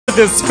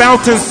This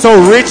fountain so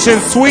rich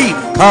and sweet.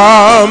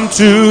 Come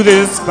to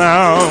this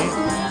fount.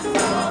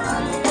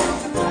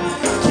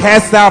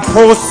 Cast thy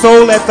poor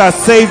soul at thy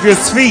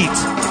Savior's feet.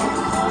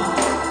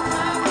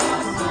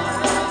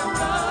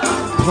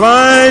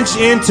 Plunge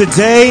in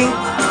today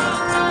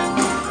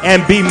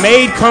and be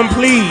made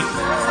complete.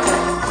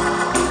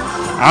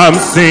 I'm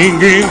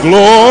singing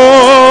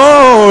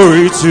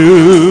glory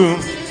to.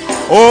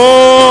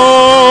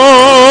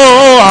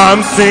 Oh,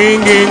 I'm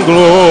singing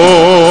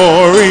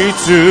glory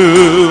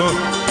to.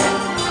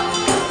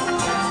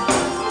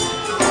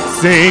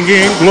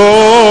 Singing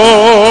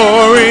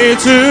glory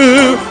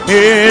to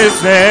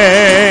his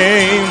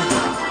name.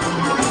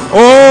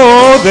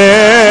 Oh,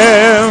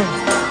 there.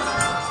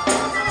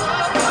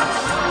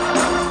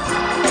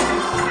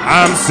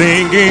 I'm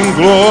singing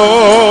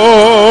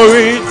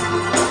glory.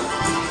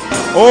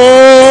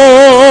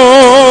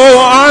 Oh,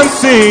 I'm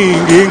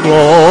singing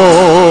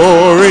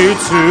glory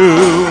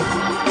to.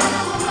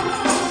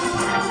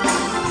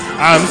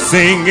 I'm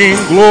singing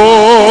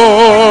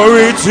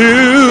glory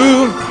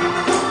to.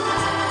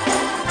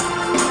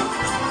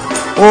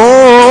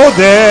 Oh,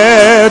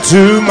 there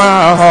to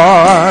my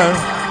heart.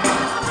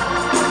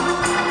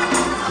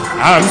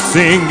 I'm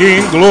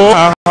singing glory.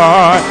 My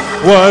heart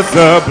was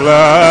the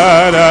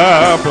blood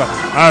of blood.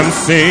 I'm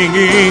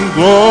singing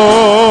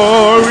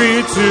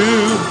glory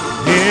to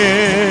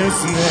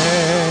his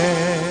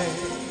name.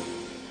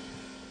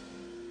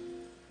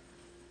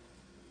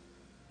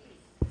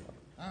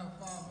 Our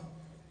Father,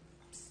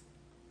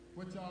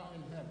 which art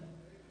in heaven,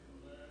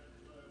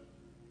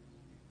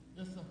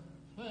 it's a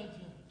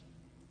pleasure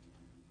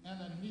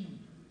and a need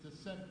to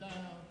sit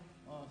down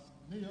or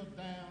kneel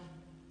down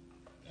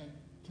and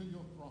to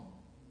your throne.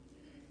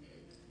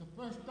 The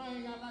first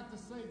thing I like to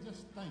say,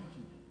 just thank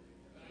you.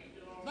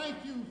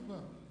 Thank you for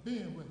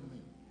being with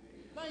me.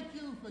 Thank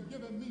you for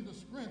giving me the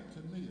strength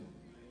to kneel.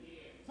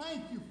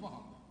 Thank you,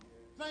 Father.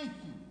 Thank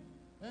you.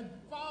 And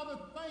Father,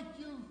 thank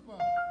you for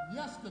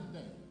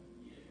yesterday.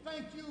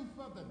 Thank you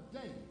for the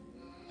day.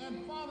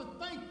 And Father,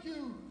 thank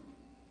you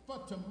for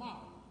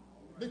tomorrow.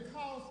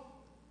 Because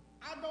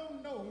I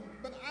don't know,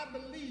 but I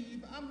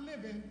believe I'm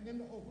living in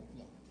the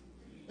overflow.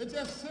 It's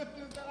just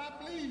simply that I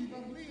believe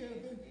I'm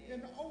living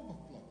in the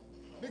overflow.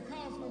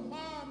 Because when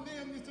Mom and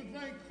them used to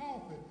drink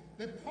coffee,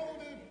 they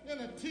poured it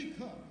in a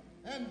teacup.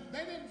 And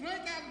they didn't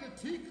drink out of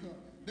the teacup.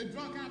 They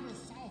drank out of the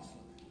saucer.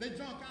 They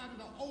drank out of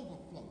the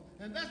overflow.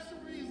 And that's the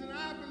reason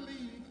I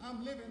believe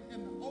I'm living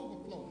in the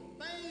overflow.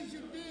 Things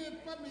you did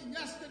for me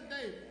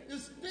yesterday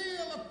is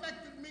still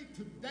affecting me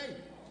today.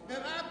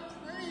 And I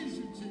praise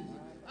you,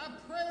 Jesus. I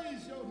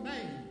praise your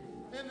name.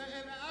 And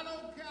I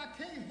don't care. I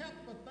can't help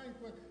but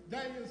think what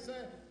David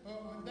said.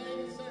 When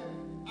David said,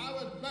 I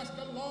would bless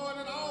the Lord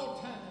at all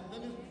times,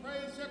 and his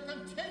praise shall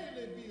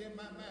continually be in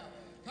my mouth.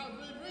 Because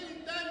we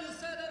read Daniel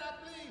said that I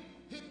believe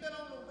he's been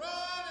on the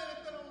run and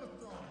he's been on the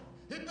throne.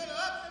 He's been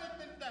up and he's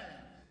been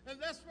down. And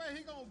that's why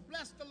he's going to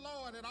bless the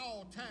Lord at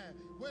all times,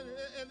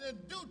 in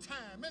due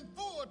time, in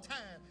full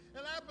time.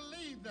 And I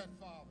believe that,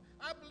 Father.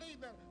 I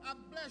believe that I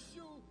bless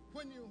you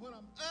when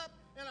I'm up,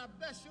 and I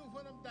bless you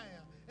when I'm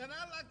down. And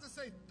I'd like to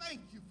say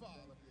thank you,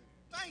 Father.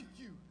 Thank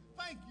you.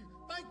 Thank you.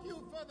 Thank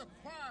you for the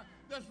choir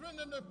that's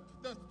rendering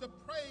the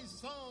praise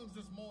songs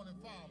this morning,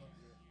 Father.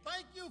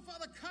 Thank you for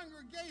the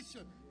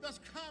congregation that's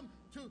come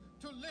to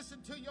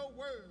listen to your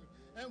word.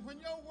 And when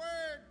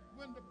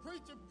the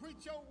preacher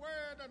preach your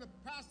word or the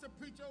pastor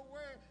preach your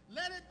word,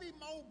 let it be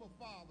mobile,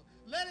 Father.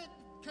 Let it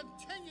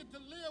continue to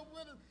live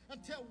with us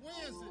until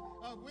Wednesday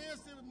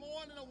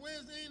morning or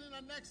Wednesday evening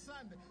or next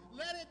Sunday.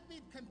 Let it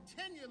be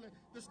continually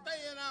to stay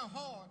in our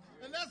heart.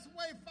 And that's the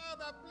way,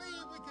 Father, I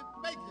believe we could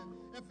make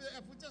it. If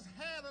we just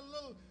had a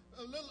little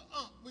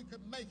we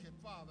could make it,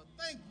 Father.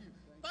 Thank you.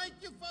 Thank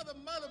you for the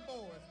mother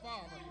boys,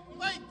 Father.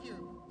 Thank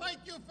you.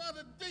 Thank you for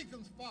the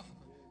deacons, Father.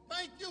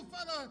 Thank you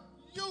for the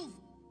youth,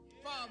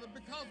 Father,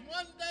 because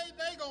one day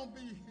they're going to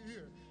be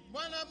here.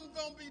 One of them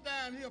going to be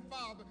down here,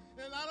 Father.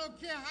 And I don't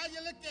care how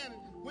you look at it.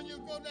 When you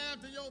go down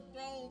to your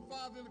throne,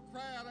 Father, in the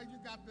crowd, you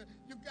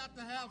got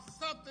to have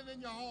something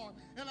in your heart.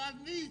 And I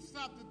need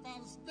something,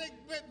 Father. Stick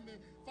with me,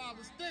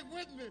 Father. Stick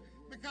with me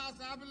because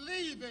I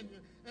believe in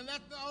you. And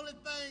that's the only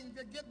thing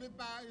that get me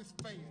by is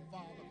faith,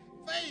 Father.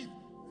 Faith.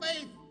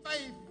 Faith,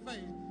 faith,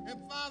 faith. And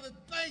Father,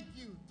 thank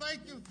you.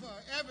 Thank you for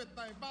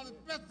everything. Father,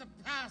 bless the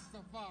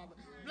pastor, Father.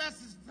 Bless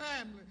his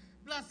family.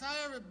 Bless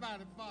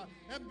everybody, Father.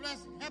 And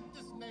help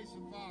this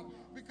nation, Father.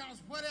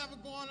 Because whatever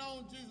going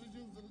on, Jesus,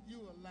 you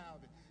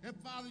allowed it. And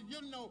Father,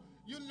 you know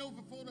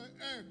before the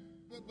earth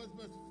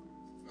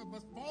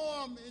was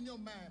formed in your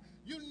mind.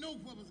 You knew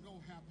what was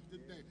going to happen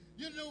today.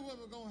 You knew what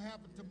was going to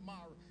happen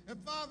tomorrow. And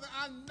Father,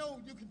 I know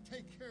you can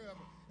take care of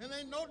it. And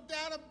ain't no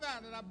doubt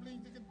about it. I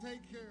believe you can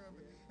take care of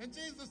it. And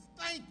Jesus,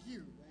 thank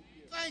you.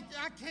 Thank you.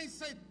 I can't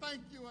say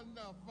thank you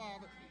enough,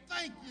 Father.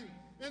 Thank you.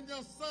 In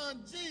your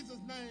Son, Jesus'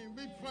 name,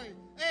 we pray.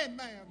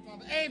 Amen,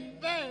 Father. Amen.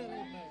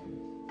 Amen.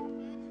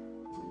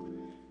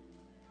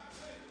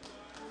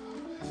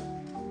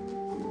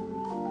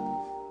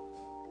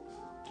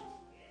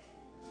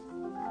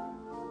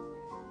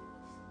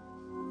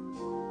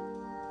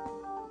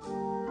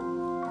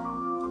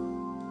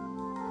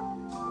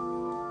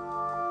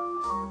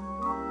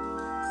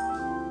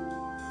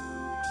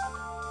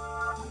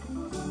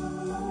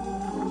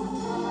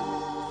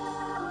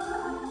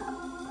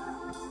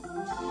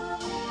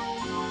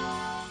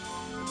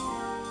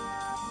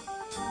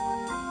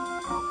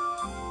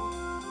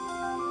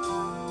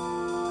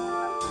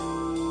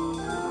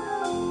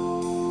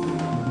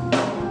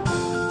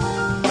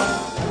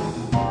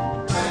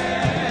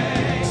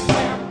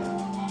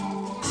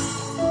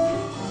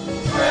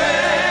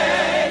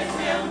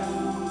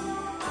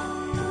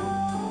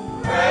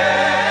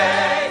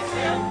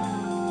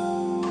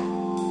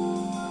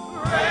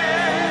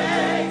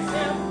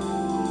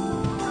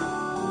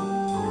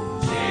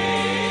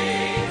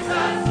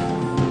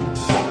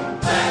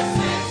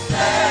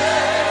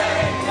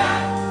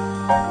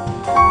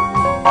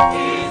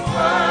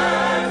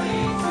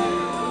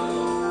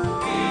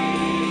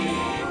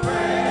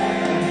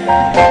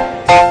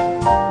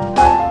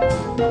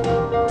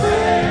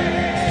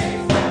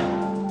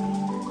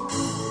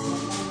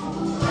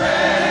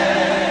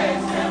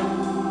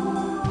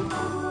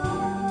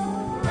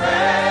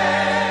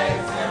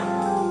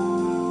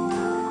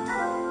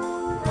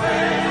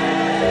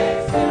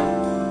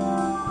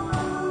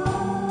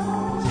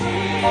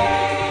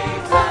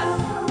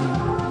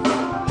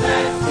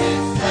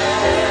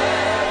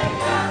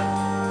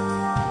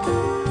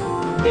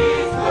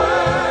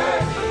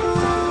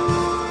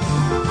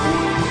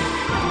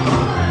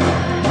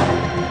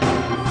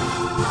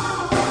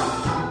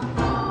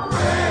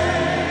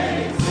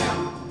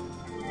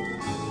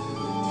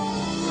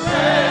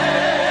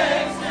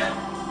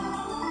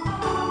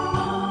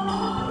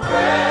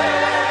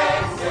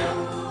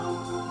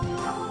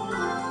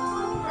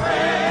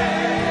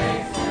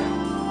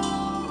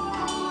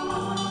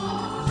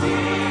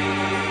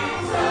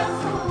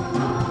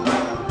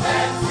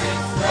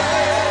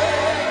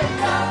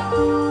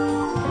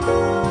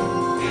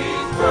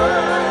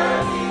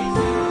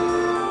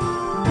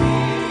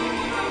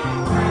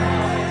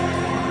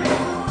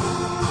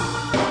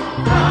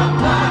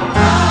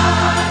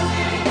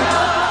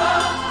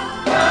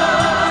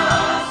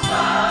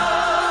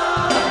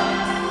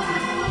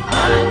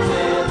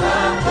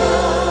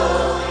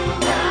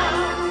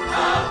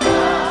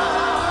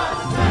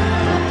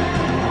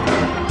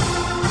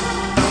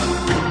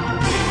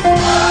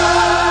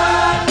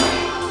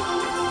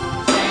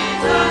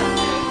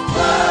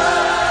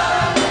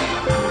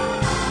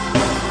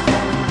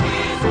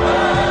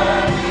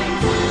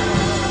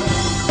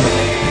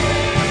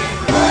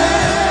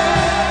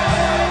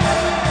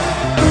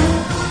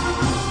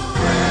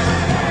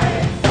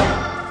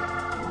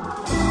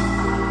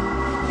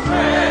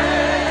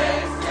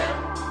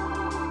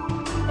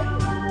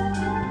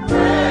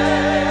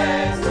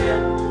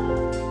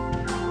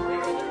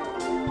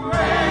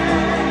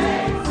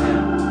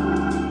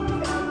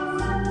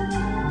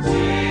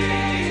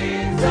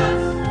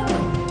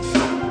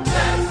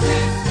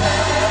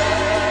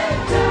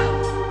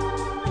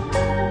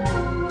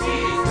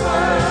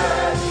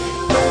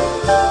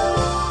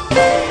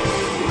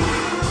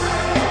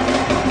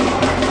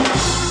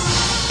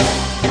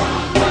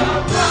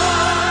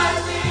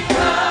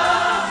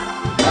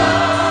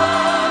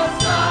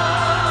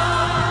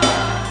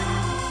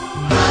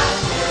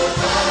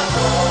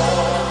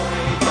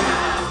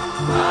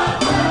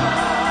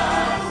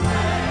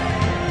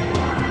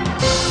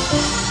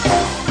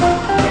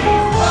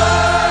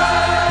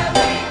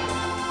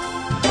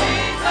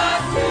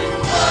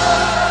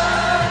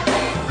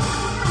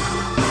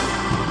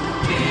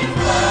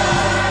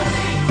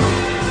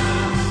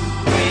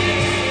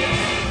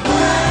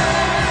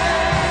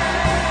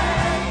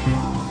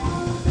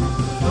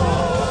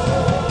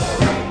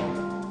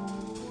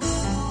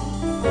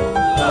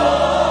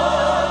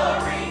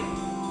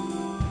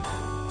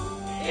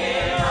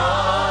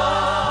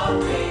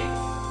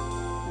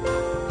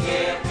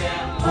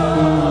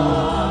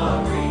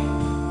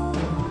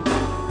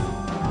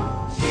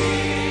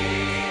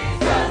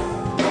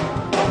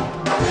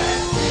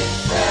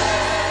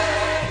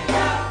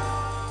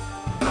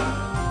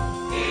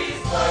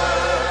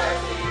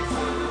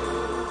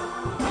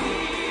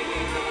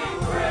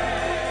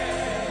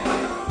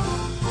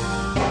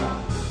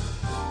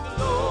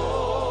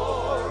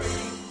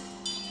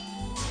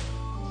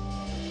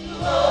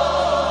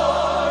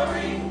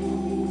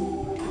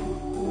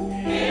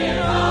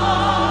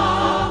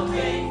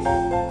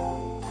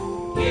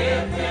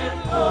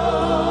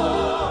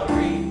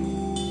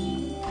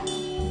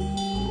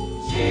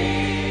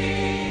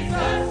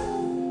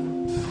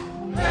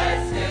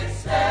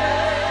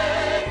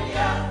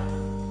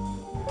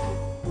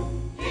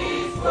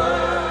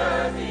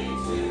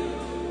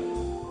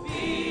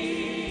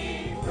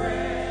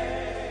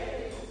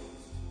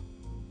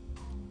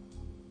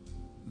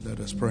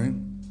 Pray.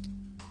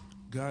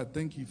 God,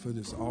 thank you for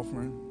this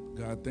offering.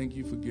 God, thank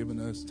you for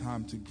giving us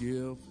time to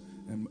give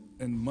and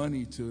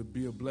money to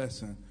be a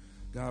blessing.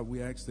 God,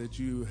 we ask that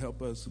you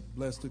help us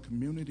bless the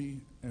community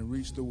and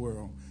reach the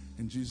world.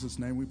 In Jesus'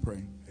 name we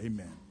pray.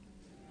 Amen.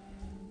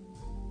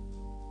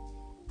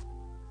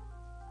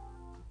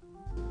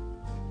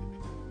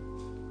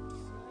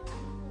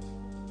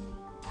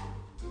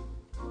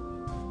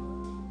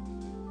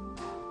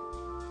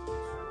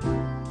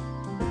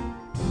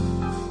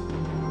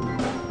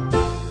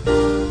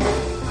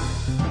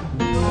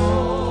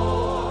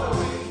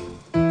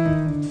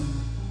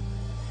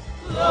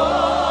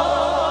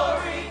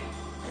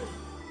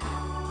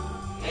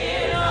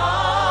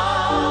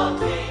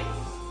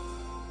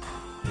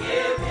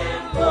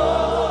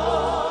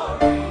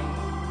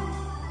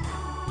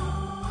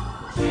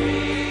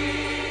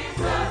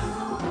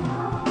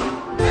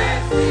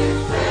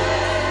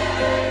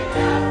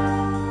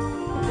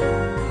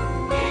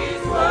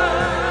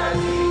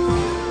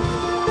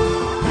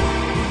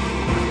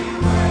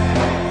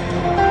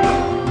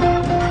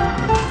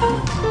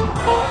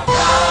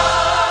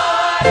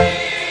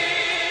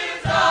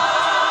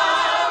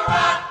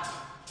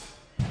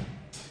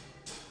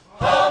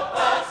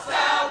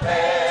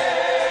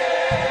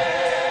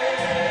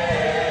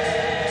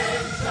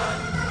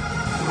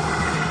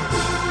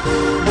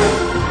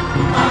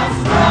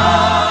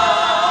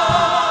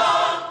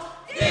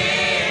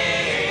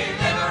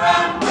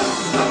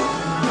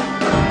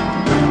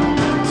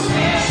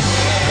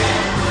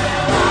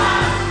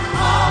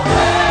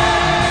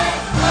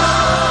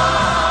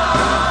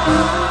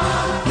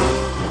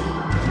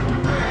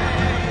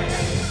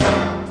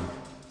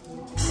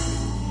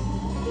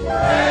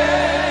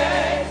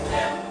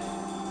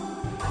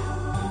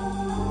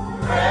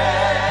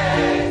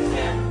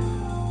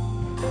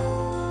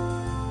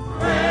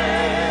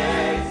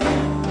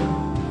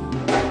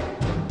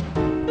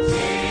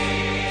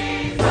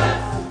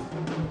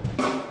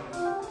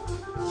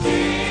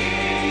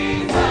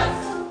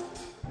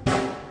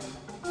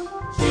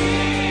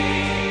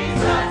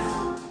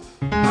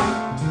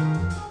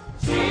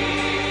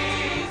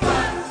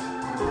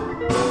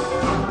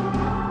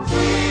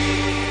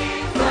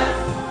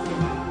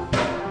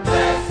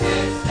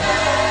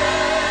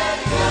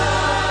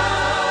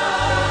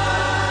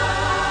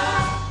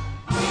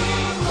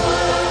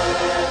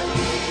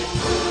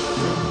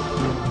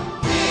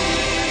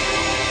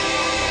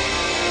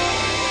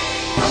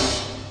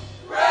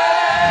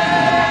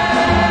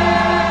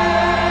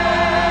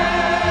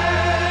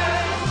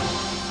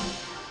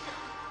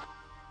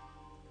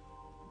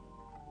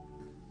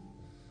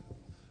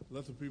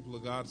 Let the people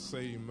of God say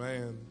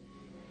amen.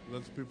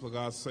 Let the people of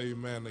God say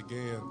amen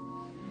again.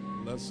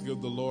 Let's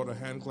give the Lord a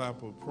hand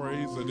clap of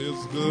praise. It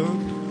is good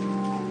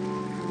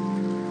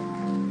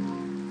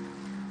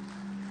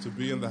to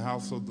be in the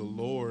house of the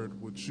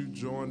Lord. Would you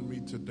join me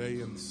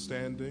today in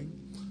standing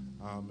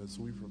as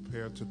we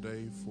prepare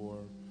today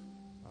for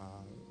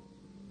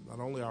not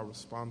only our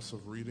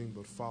responsive reading,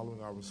 but following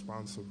our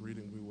responsive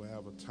reading, we will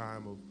have a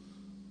time of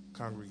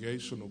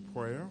congregational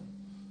prayer.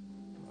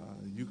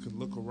 You can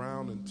look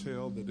around and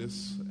tell that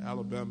it's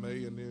Alabama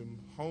A&M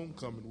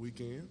homecoming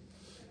weekend.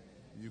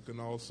 You can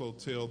also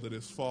tell that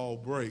it's fall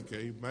break,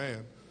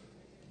 amen.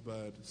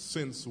 But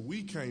since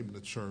we came to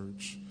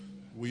church,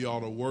 we ought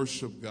to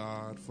worship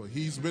God, for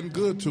he's been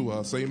good to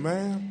us,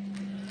 amen.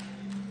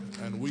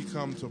 And we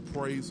come to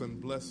praise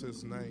and bless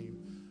his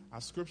name.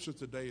 Our scripture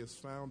today is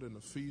found in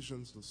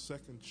Ephesians, the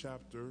 2nd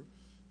chapter,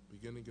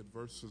 beginning at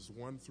verses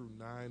 1 through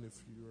 9. If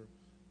you're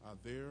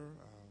there,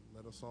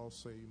 let us all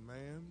say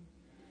amen.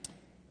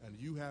 And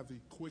you have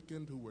he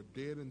quickened who were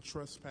dead in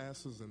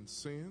trespasses and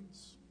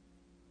sins,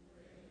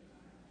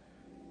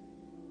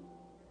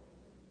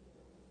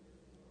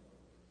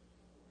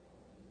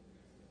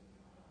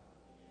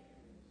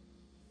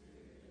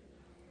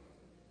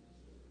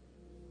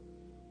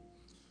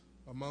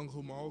 among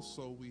whom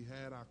also we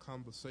had our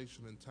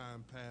conversation in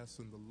time past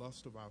in the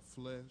lust of our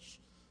flesh,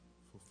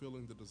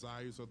 fulfilling the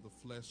desires of the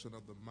flesh and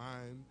of the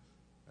mind,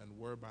 and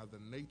were by the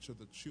nature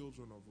the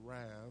children of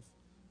wrath,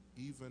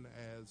 even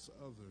as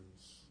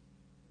others.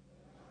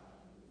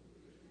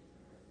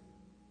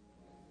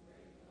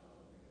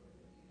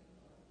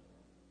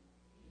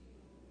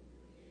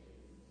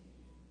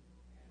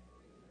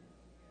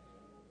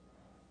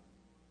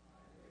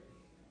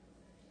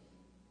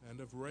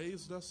 have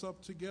raised us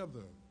up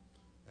together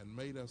and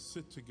made us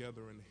sit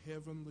together in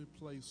heavenly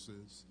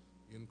places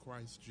in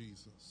Christ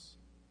Jesus.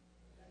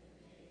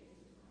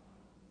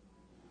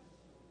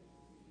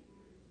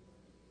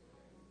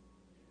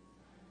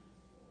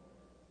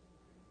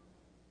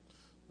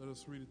 Let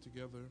us read it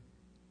together.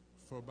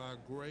 For by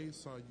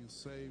grace are you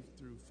saved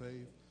through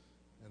faith,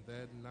 and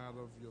that not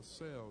of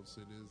yourselves.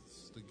 It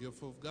is the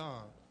gift of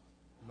God,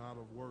 not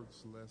of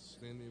works, lest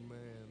any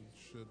man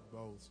should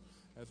boast.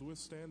 As we're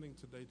standing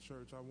today,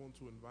 church, I want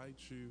to invite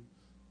you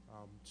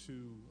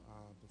to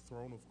the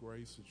throne of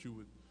grace, that you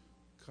would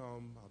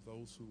come,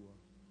 those who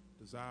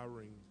are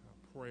desiring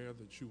prayer,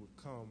 that you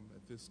would come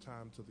at this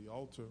time to the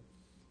altar.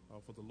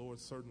 For the Lord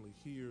certainly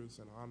hears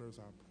and honors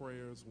our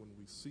prayers when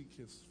we seek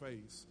his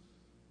face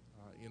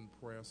in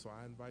prayer. So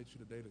I invite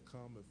you today to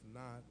come. If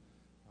not,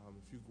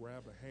 if you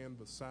grab a hand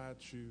beside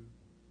you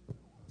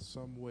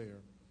somewhere,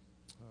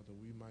 that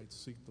we might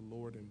seek the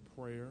Lord in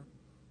prayer.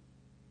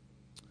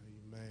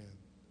 Amen.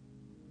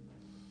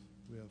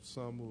 We have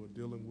some who are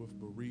dealing with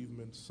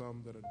bereavement,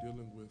 some that are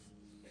dealing with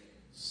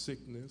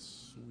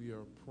sickness. We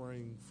are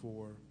praying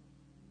for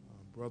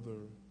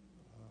Brother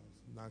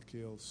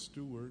Nakel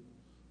Stewart,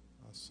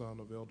 son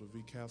of Elder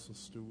V. Castle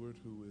Stewart,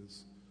 who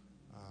is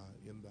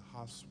in the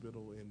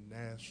hospital in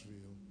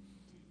Nashville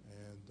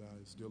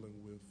and is dealing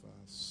with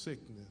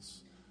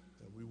sickness.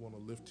 And we want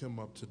to lift him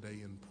up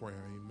today in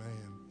prayer.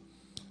 Amen.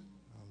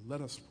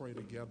 Let us pray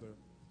together.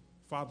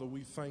 Father,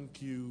 we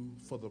thank you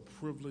for the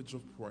privilege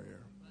of prayer.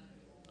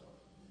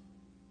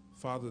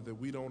 Father, that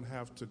we don't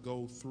have to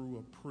go through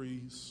a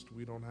priest.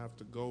 We don't have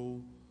to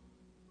go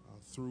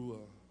through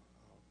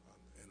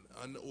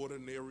an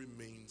unordinary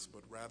means,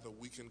 but rather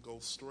we can go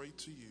straight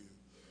to you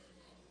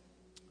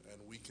and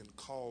we can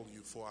call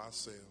you for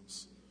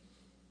ourselves.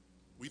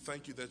 We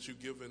thank you that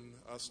you've given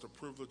us the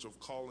privilege of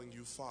calling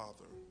you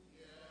Father.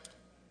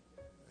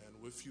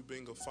 And with you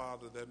being a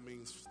father, that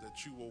means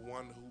that you are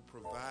one who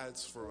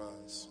provides for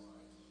us.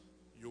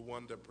 You're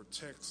one that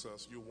protects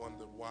us. You're one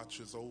that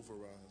watches over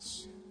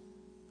us.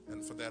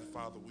 And for that,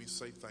 Father, we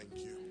say thank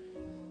you.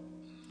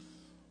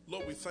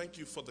 Lord, we thank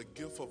you for the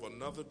gift of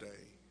another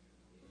day.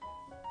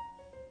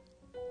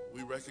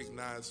 We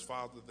recognize,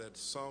 Father, that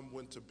some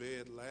went to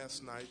bed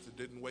last night that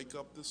didn't wake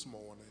up this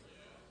morning.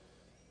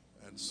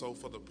 And so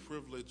for the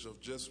privilege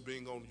of just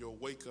being on your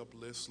wake-up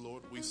list,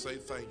 Lord, we say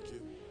thank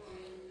you.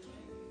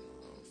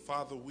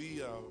 Father,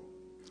 we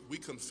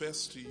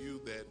confess to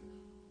you that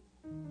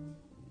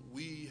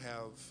we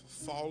have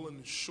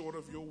fallen short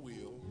of your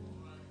will,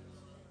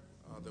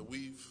 that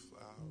we've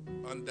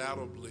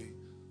undoubtedly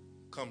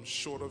come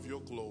short of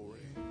your glory.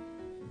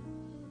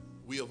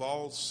 We have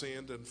all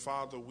sinned, and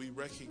Father, we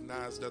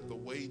recognize that the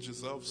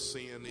wages of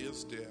sin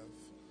is death.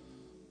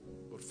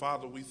 But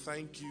Father, we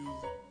thank you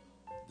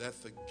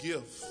that the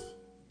gift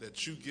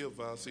that you give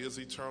us is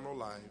eternal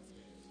life.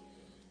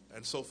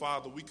 And so,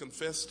 Father, we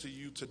confess to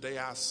you today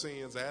our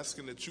sins,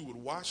 asking that you would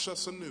wash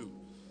us anew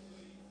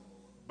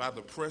by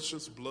the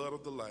precious blood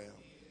of the Lamb.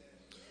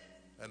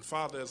 And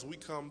Father, as we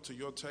come to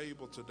your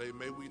table today,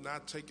 may we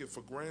not take it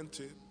for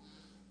granted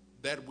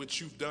that which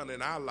you've done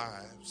in our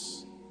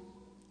lives.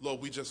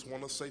 Lord, we just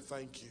want to say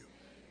thank you.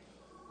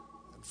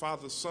 And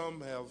Father, some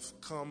have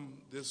come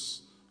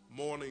this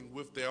morning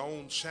with their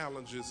own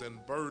challenges and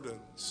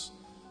burdens.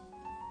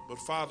 But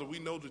Father, we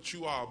know that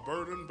you are a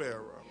burden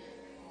bearer.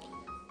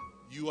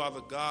 You are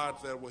the God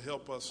that will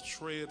help us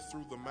tread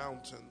through the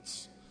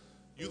mountains.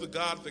 You're the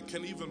God that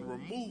can even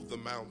remove the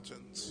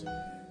mountains.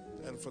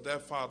 And for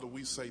that, Father,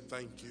 we say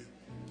thank you.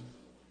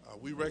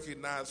 We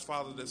recognize,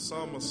 Father, that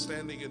some are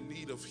standing in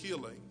need of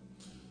healing.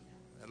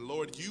 And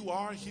Lord, you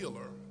are a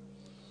healer.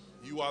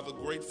 You are the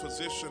great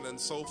physician. And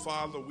so,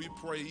 Father, we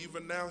pray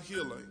even now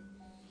healing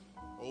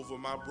over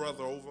my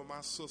brother, over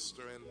my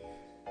sister.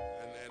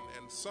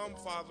 And some,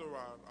 Father,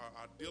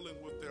 are dealing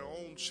with their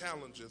own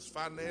challenges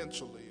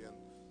financially and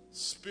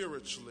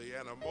spiritually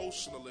and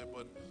emotionally.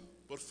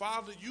 But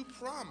Father, you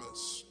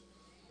promised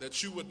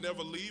that you would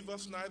never leave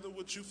us, neither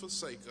would you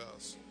forsake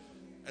us.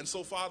 And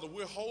so, Father,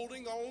 we're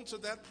holding on to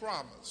that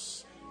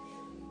promise.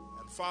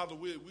 And Father,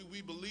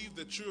 we believe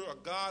that you're a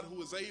God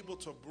who is able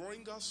to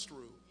bring us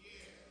through.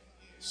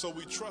 So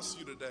we trust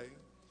you today.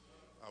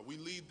 We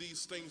lead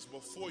these things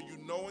before you,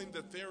 knowing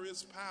that there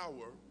is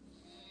power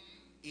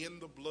in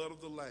the blood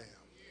of the Lamb.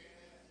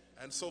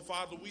 And so,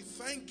 Father, we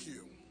thank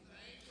you.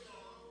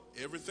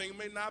 Everything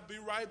may not be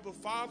right, but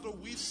Father,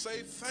 we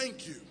say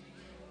thank you.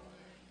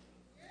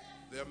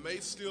 There may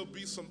still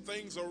be some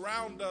things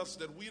around us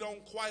that we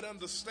don't quite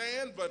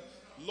understand, but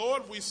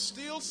Lord, we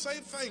still say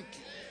thank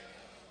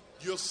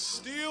you. You're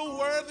still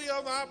worthy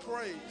of our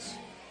praise.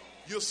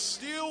 You're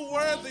still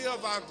worthy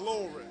of our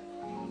glory.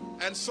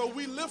 And so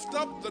we lift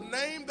up the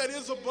name that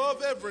is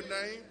above every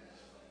name,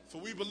 for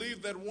we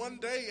believe that one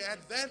day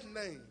at that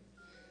name,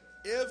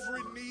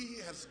 every knee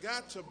has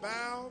got to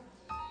bow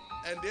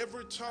and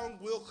every tongue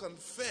will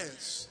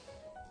confess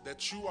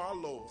that you are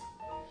Lord.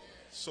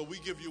 So we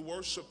give you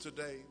worship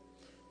today.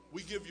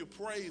 We give you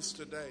praise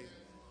today.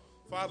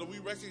 Father, we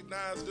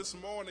recognize this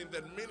morning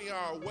that many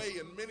are away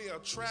and many are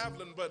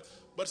traveling, but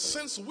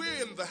since we're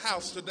in the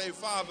house today,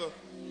 Father,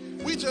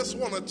 we just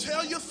want to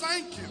tell you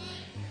thank you.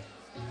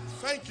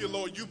 Thank you,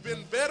 Lord. You've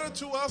been better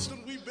to us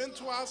than we've been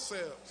to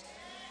ourselves.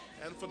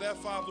 And for that,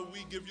 Father,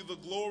 we give you the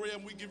glory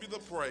and we give you the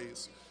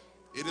praise.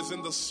 It is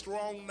in the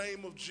strong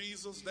name of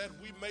Jesus that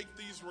we make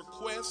these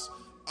requests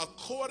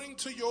according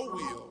to your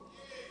will.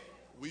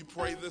 We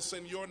pray this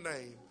in your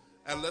name.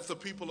 And let the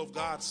people of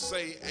God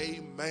say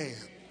amen.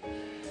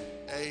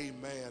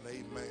 Amen, amen,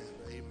 amen,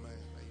 amen.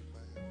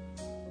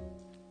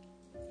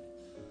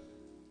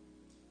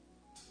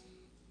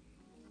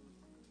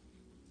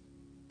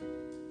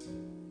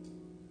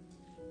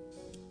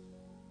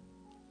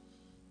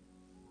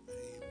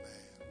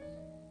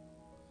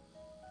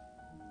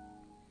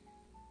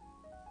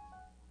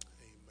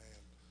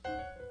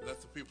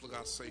 Let the people of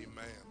God say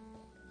amen.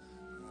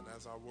 And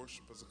as our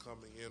worshipers are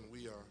coming in,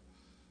 we are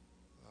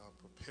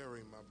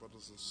preparing my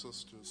brothers and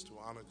sisters to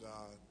honor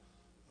God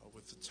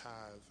with the tithe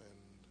and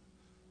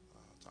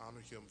to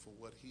honor him for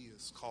what he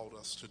has called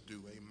us to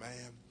do.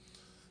 Amen.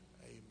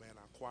 Amen.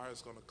 Our choir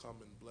is going to come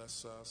and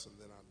bless us, and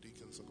then our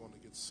deacons are going to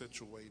get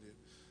situated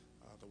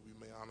that we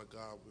may honor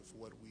God with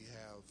what we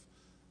have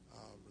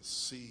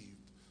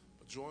received.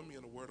 But join me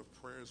in a word of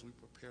prayer as we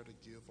prepare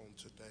to give on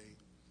today.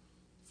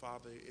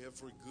 Father,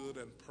 every good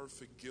and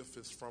perfect gift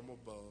is from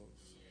above.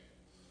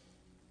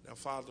 Now,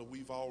 Father,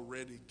 we've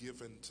already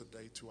given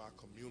today to our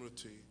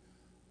community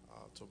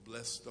to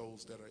bless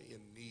those that are in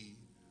need.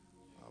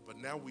 But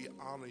now we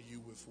honor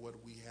you with what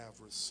we have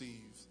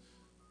received.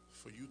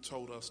 For you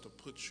told us to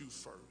put you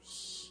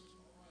first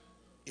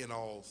in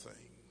all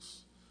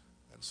things.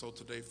 And so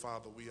today,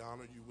 Father, we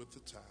honor you with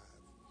the tithe,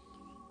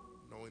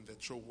 knowing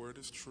that your word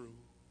is true,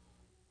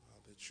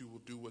 that you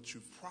will do what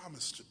you've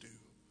promised to do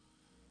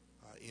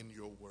in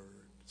your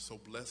word. So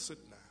bless it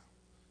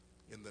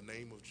now. In the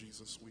name of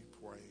Jesus we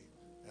pray.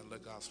 And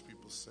let God's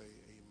people say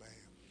amen.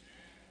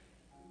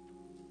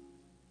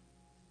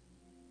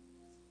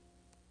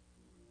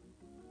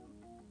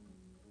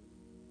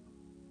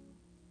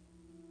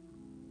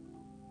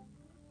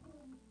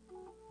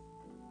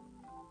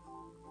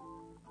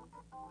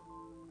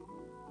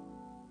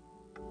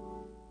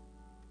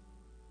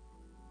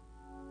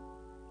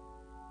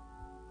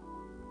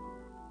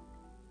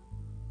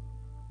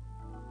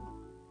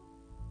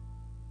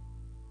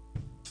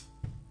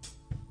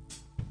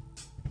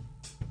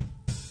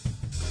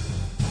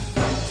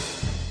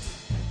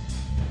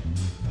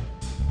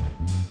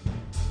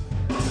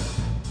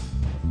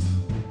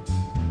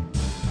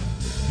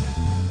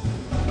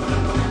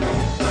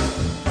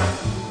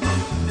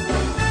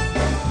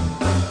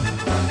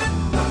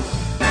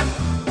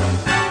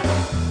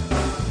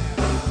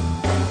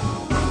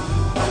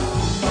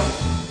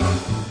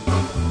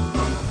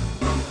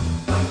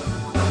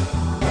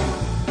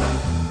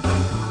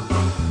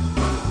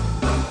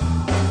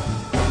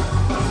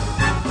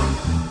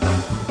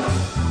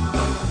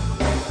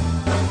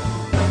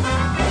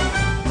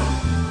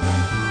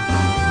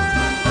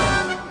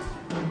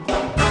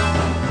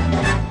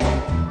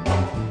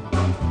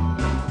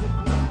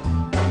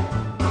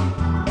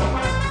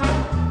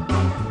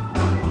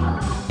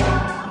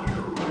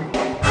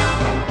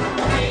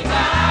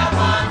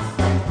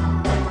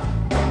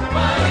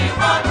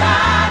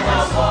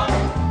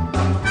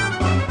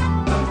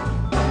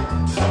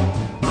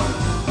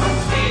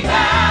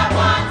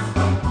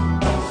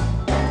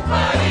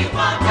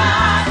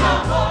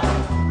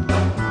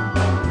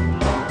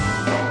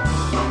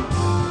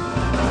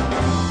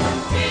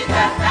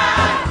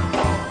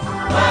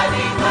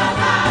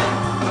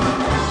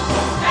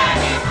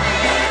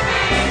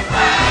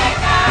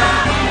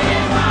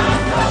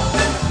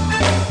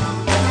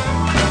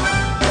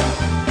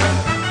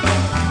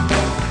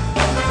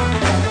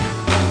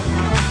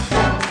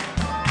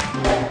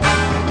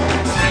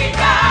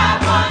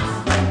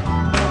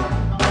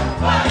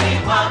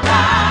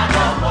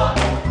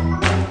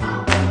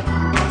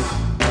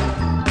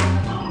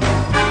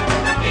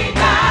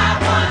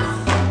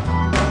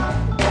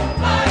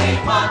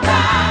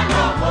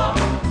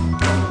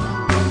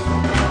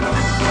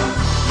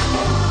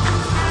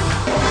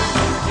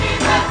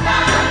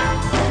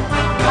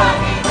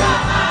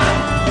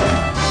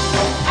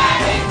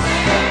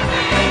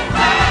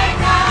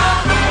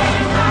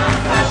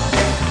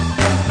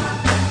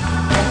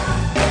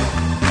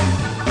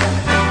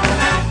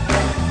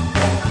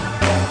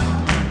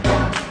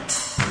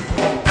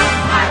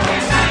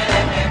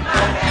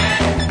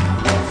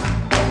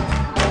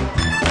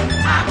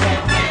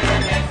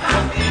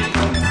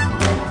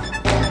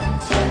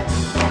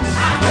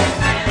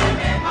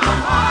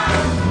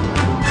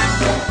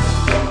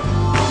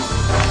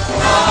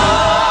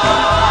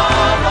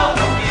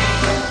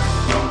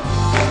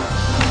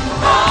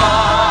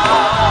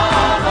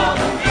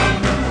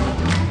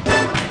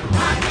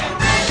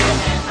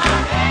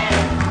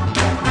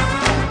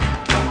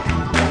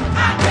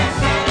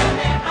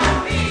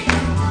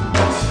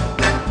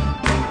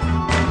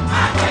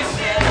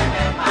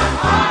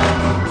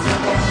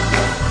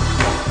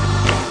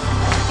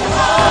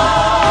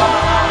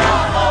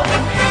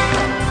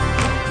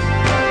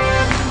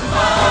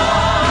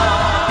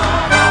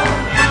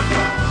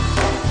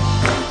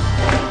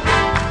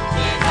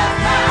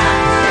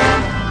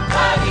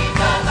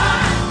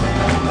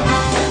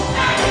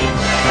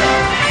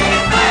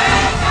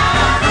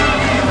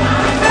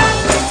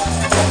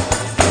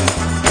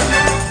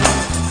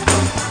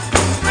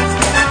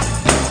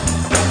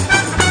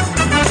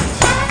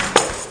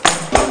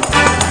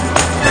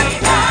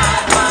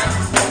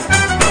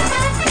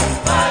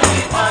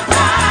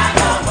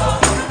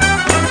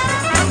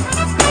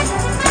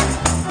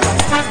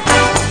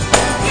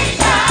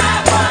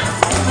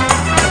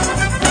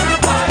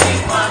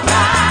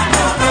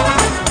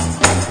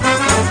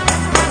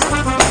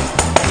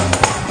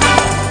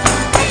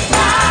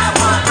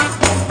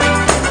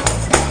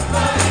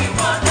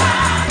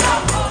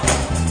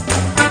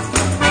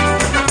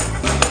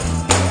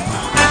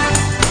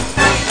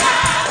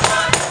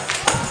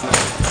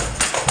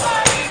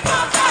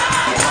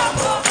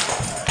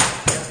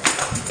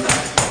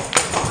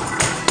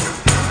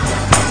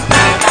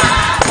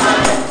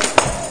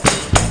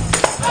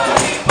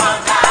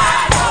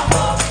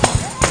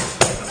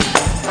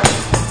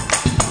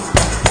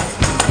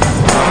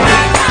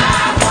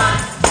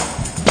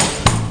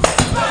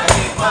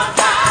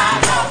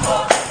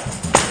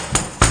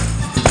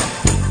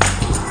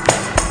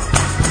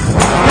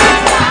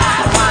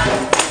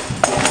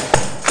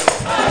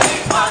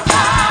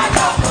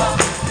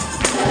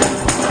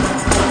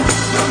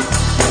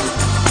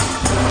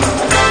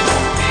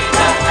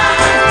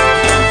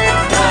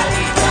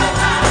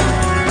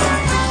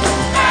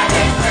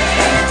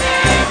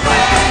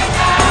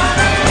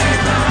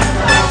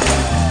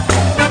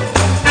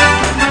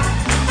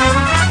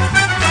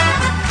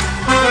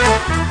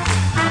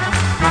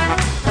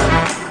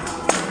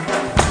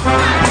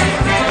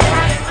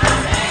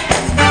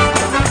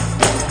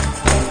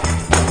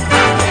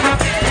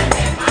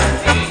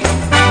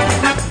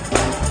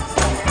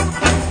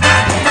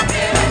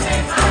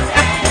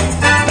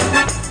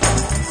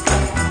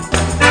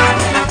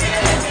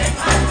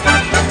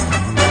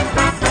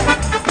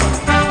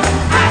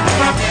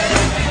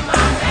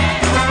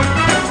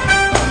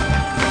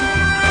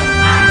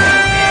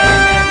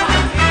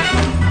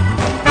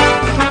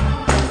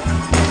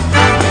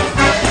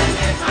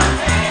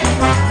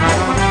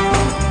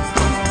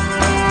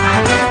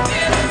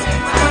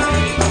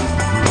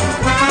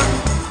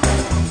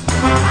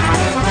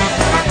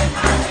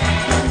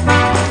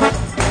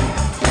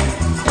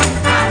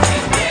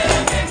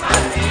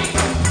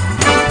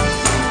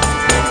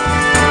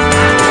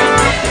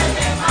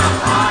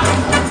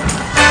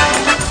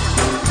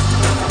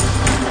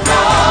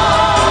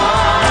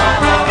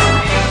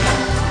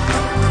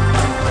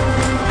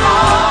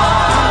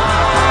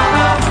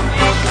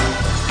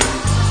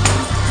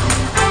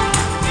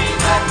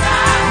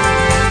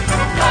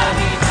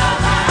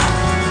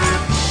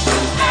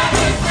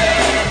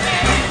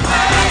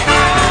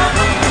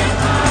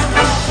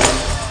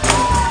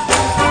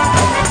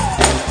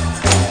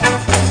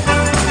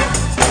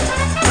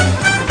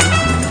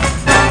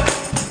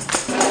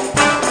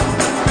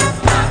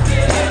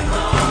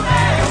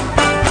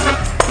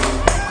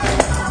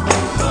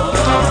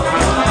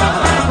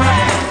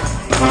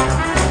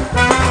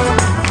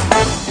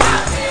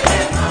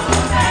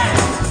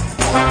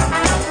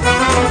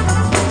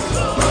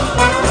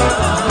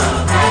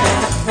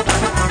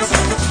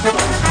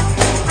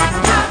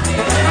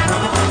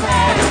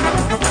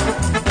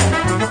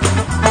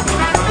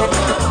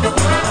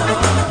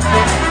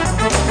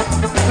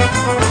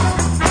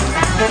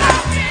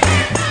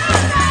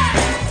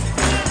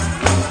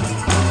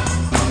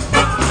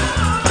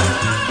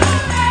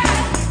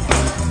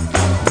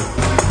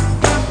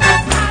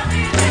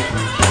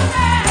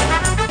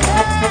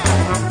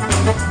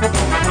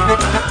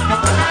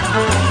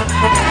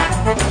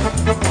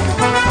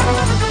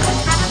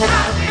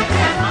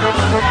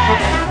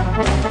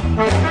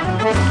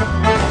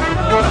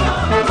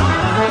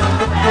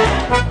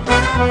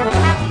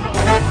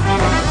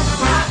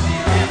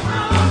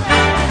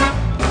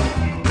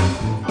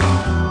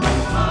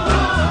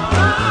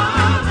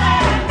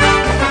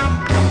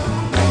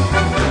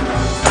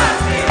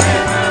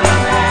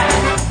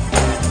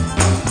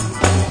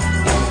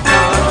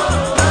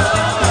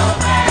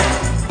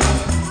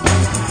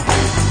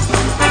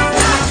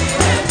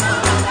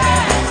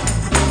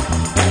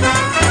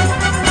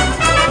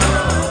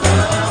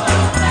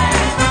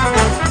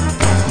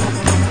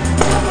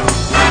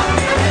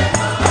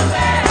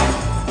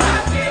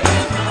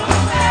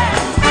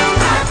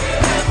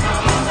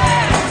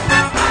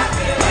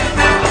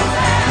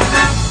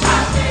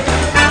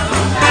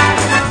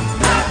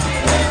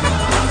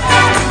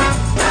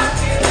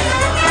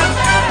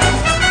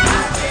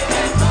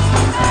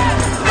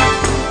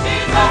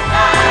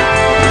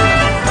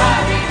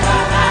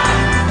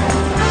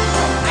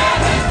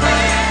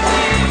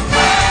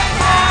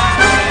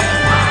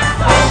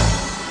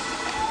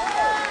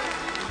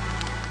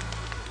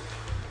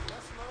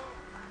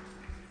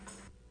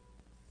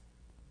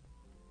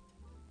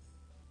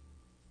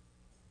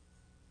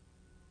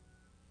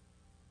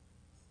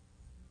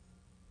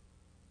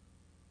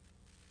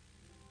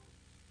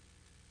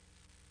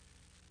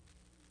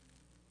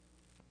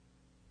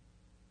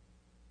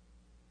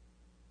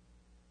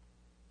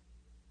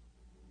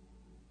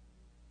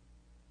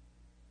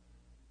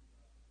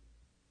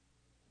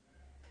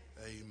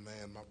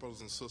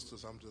 brothers and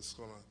sisters, I'm just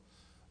going to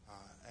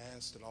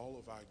ask that all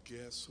of our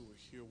guests who are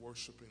here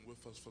worshiping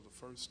with us for the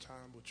first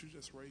time, would you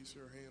just raise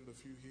your hand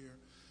if you're here?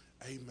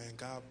 Amen.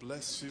 God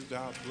bless you.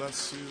 God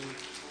bless you.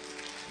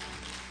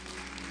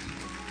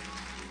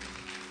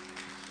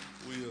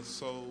 We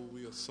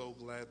are so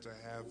glad to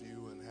have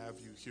you and have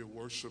you here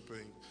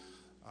worshiping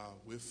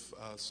with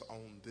us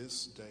on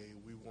this day.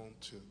 We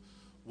want to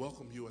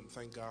welcome you and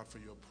thank God for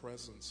your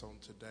presence on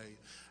today.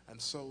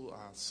 And so,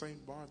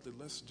 St. Bartley,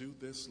 let's do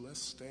this. Let's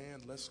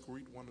stand. Let's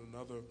greet one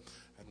another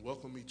and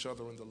welcome each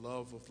other in the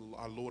love of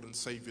our Lord and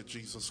Savior,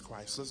 Jesus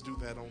Christ. Let's do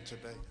that on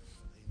today.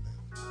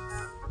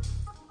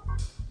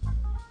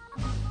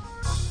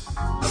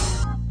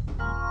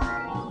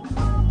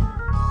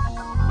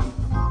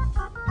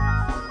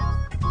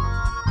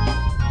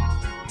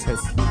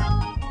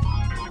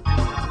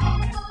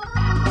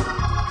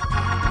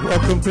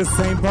 Welcome to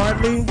St.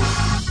 Bartley,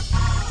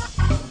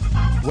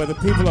 where the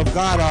people of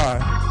God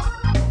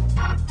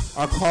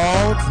are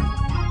called,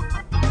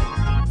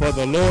 for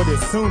the Lord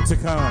is soon to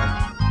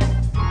come.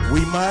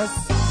 We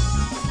must,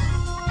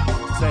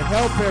 to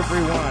help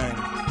everyone.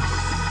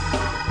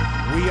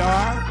 We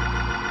are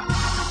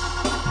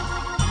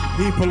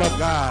people of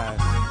God.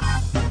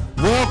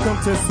 Welcome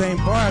to St.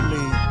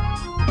 Bartley,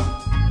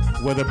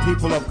 where the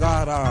people of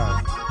God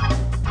are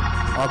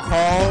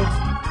called,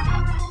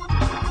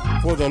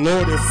 for the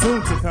Lord is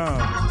soon to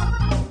come.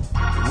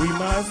 We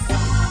must,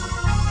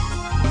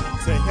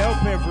 to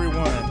help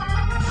everyone.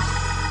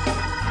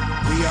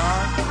 We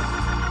are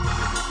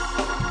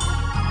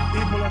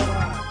people of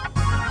God.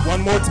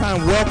 One more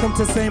time, welcome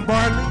to St.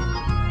 Bartley,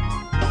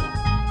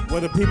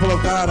 where the people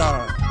of God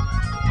are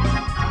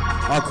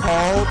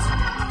called,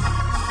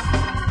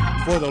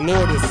 for the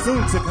Lord is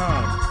soon to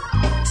come.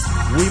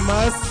 We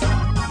must,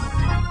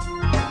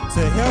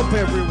 to help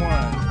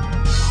everyone.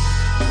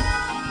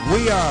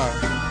 We are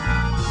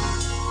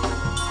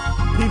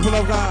people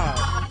of God,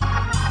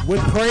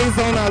 with praise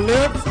on our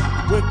lips,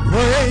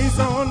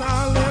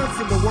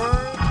 in the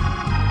word,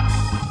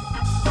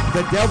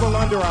 the devil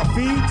under our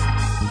feet.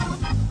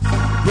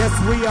 Yes,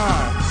 we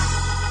are.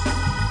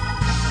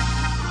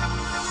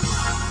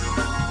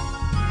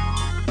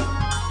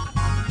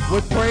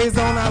 With praise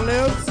on our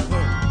lips,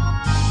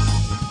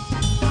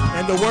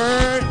 and the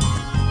word,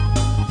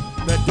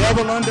 the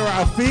devil under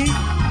our feet.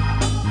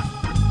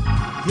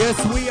 Yes,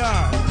 we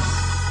are.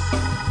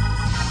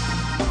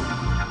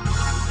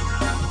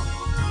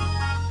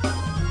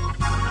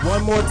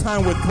 One more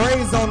time, with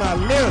praise on our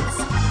lips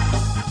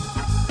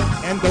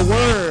and the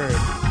word,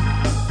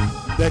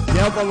 the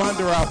devil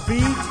under our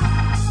feet.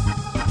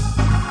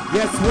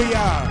 Yes, we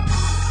are.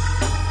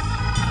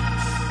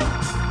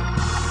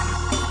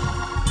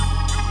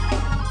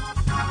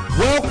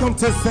 Welcome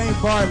to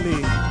St.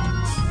 Bartley,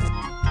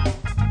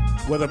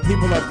 where the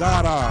people of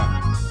God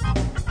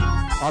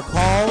are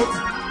called,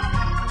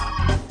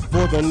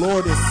 for the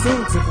Lord is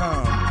soon to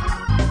come.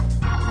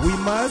 We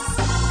must,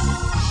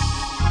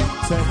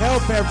 to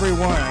help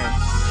everyone.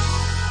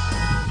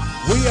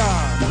 We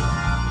are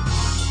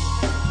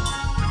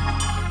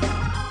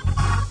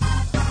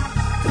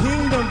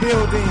kingdom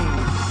building.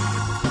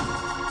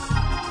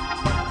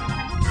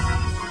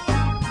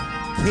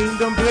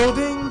 Kingdom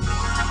building.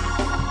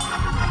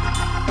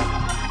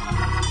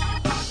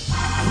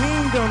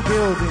 Kingdom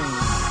building.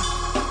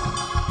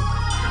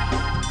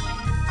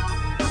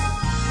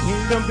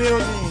 Kingdom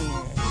building.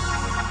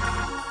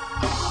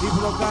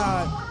 People of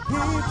God.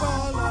 People of God.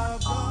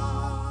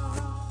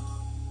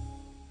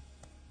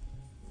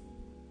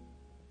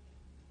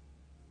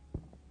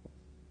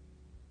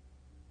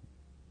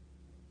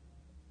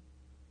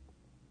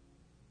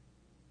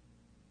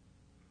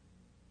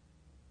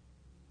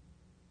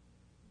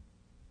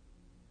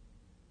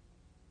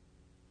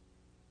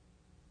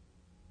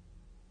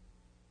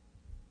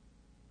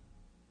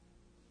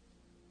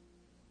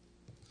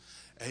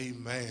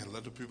 Amen.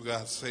 Let the people of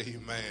God say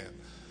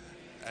amen.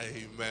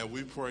 Amen.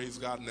 We praise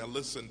God. Now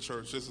listen,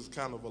 church, this is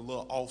kind of a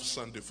little off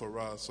Sunday for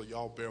us, so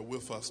y'all bear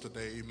with us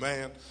today.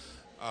 Amen.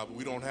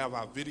 We don't have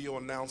our video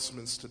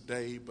announcements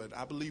today, but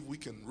I believe we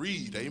can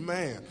read.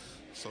 Amen.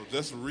 So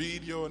just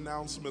read your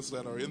announcements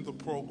that are in the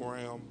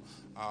program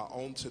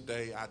on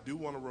today. I do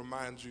want to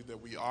remind you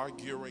that we are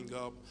gearing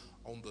up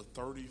on the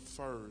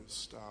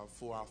 31st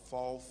for our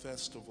fall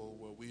festival,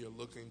 where we are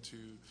looking to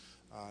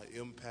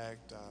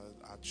impact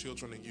our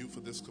children and youth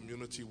of this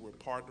community. We're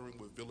partnering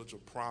with Village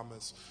of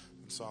Promise,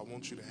 and so I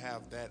want you to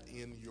have that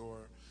in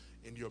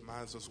your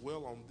minds as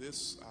well. On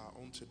this,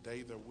 on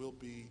today, there will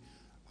be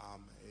a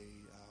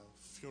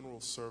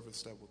funeral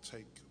service that will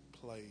take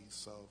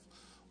place of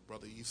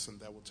Brother Eason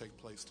that will take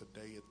place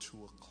today at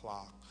 2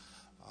 o'clock.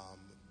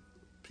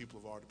 People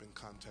have already been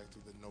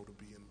contacted that know to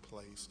be in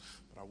place,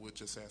 but I would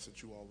just ask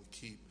that you all would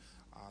keep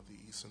the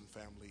Eason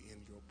family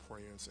in your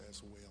prayers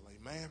as well.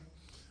 Amen.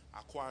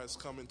 Our choir is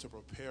coming to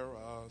prepare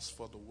us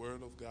for the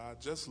word of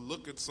God. Just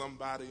look at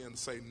somebody and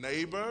say,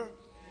 neighbor,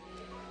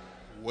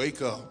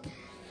 wake up.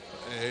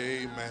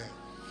 Amen.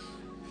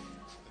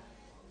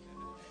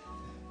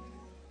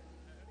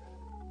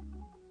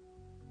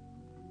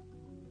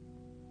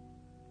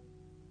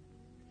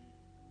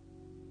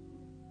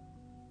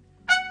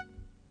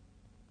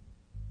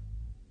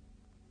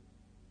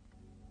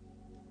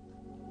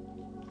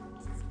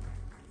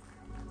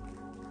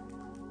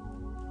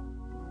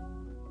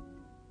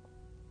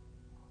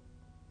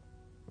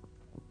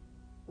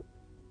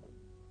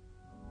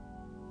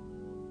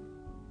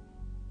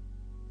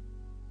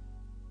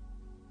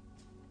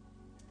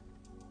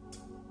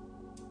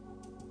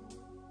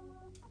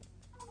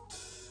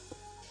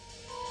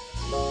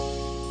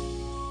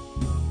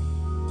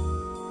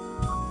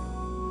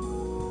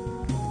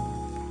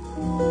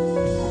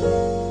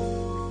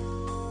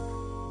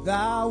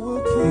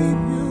 will keep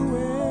you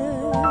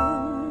in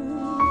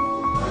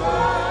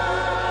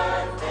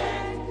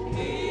perfect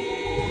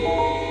peace.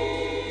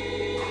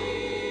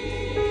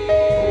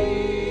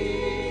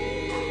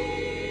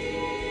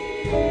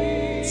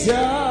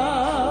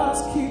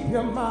 Just keep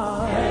your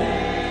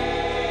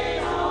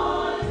mind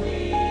on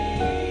me.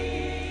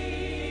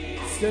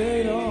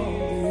 Stay on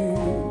me.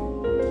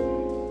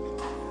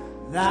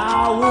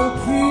 Thou will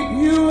keep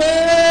you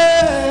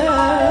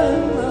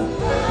in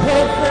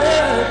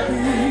perfect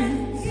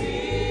peace.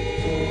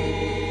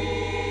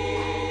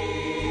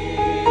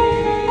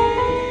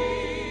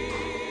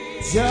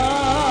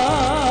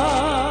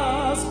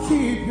 Just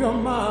keep your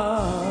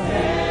mind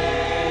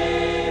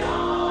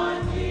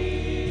on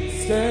me.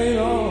 Stay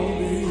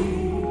on me.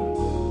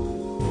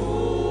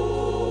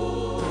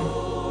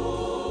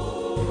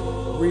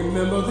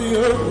 Remember the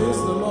earth is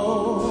the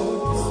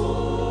Lord's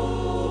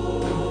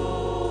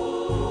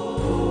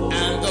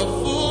and the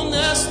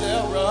fullness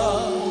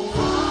thereof,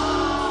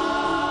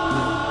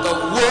 the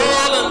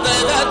world and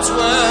they that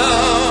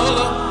dwell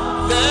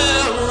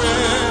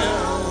therein.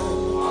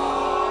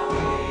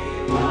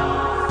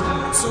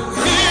 To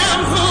him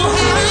who's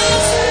made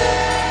us,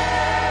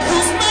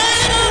 he's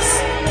made us.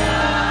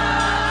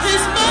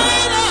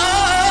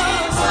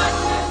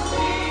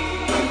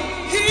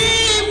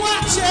 He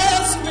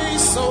watches me,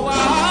 so why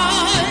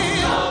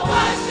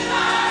should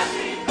I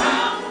be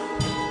bound?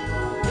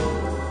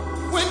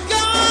 When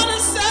God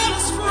has set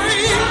us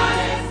free,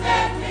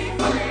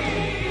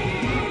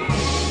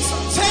 so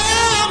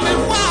tell me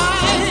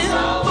why.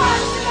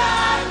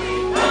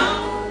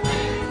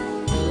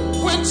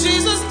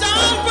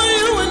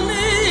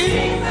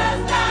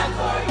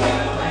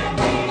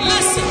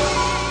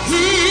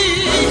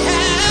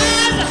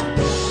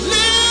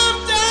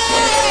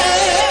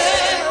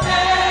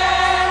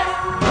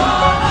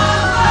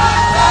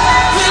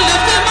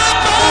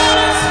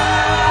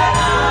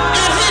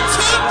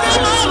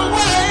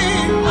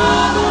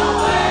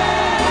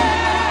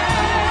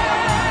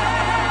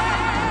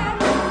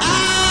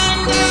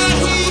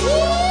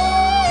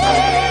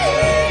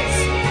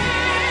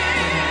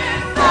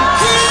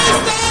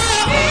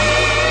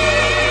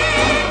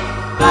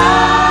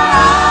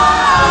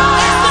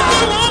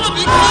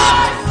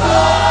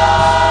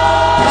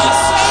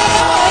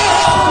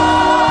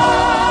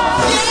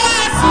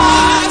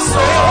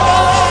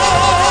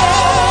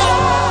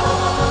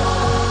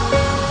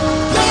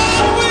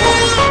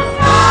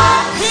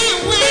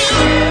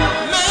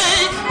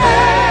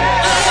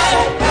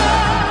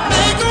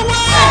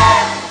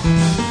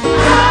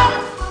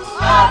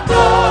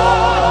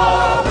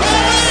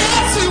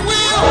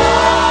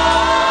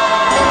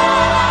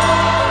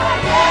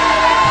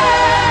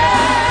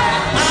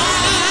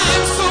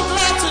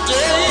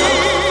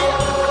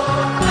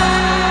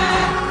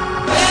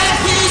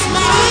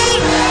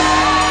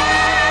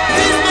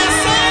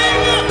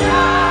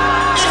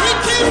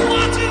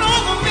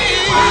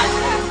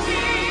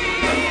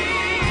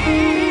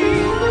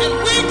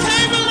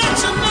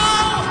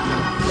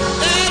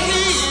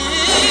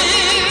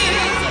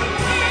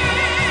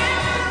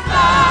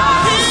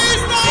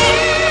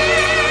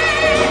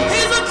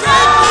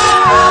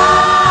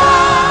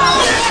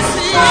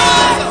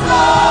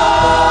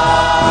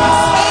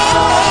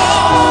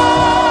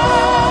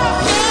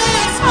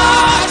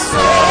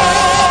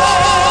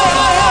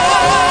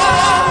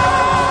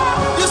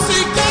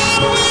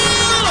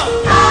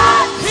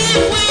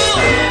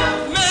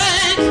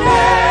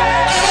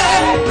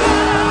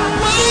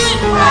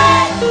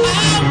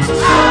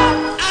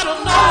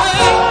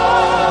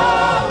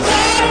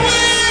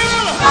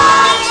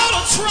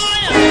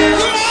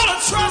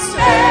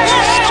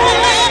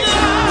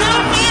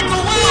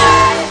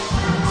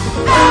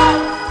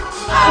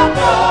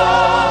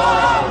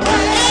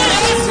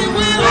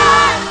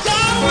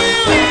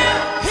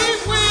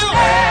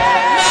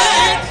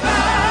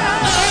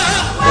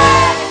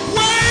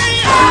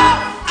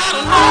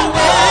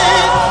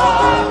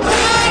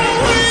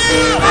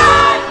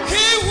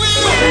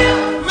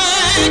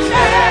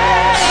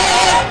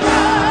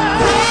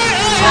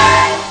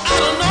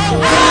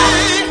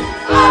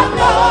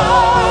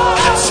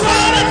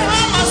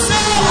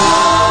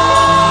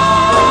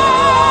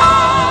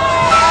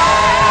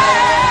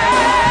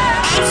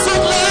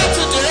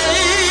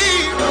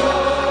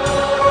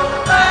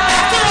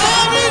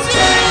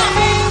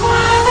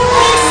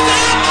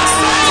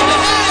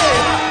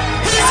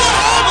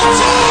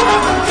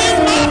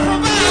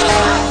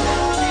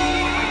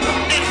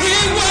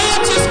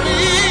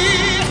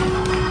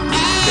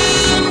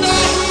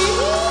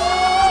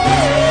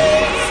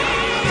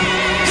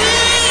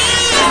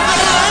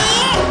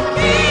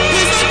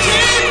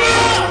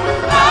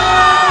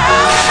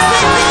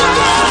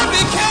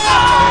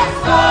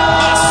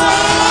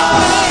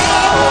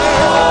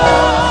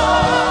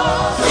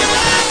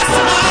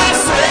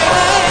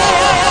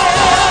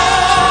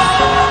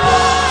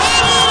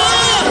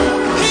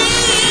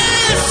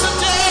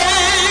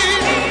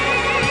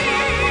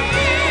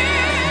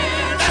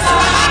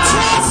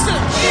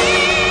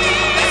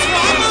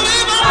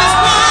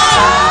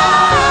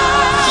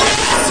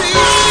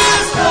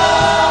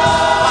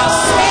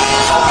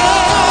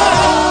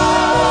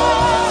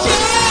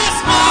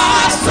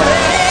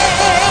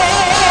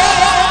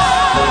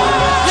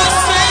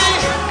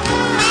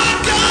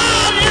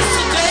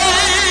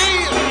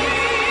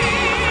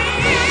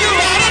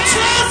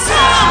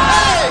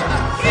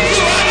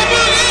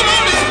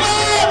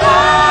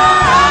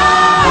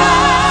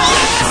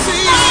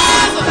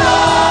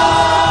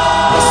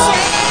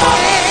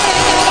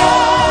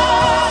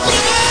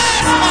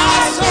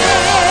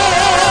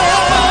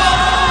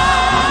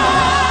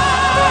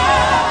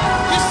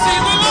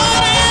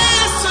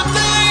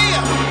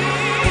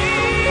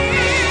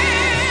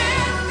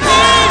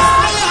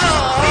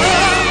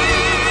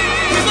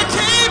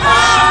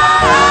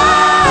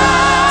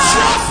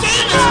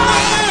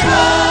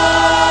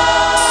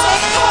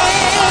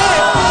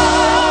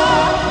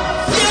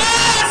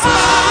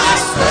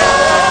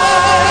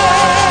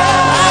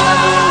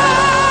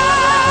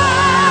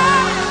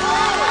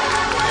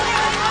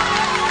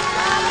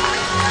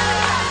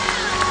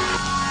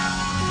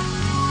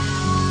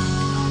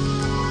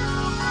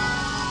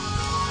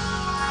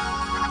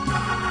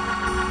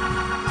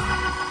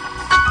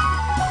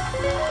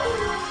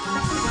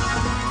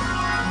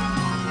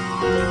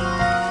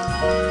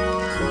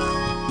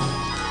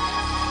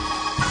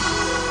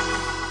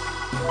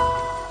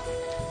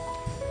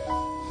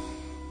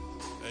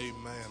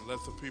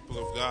 the people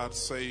of God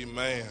say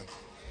amen.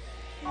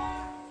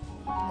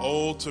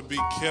 Oh, to be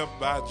kept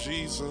by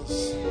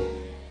Jesus.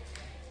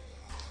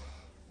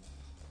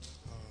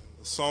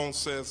 The song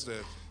says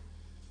that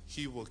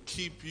he will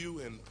keep you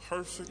in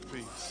perfect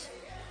peace.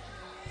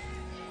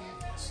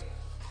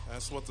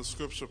 That's what the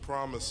scripture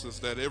promises,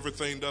 that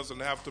everything doesn't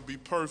have to be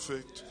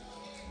perfect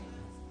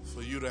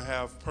for you to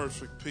have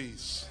perfect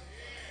peace.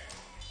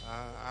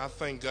 I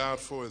thank God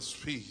for his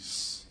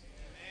peace.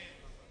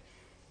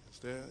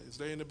 Is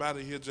there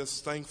anybody here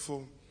just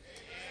thankful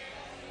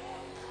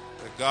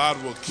that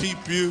God will keep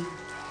you?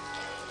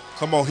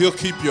 Come on, he'll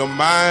keep your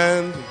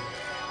mind.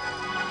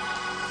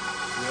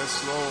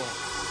 Yes, Lord.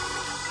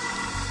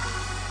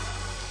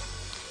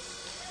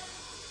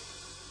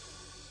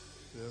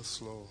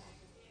 Yes, Lord.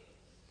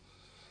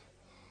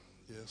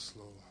 Yes,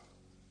 Lord.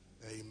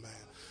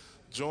 Amen.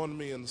 Join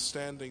me in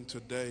standing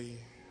today.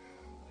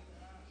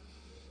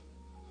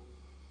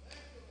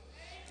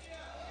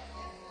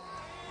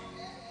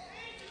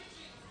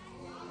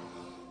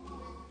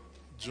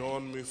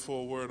 Join me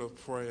for a word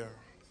of prayer.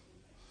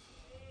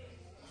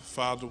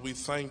 Father, we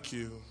thank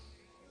you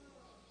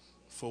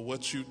for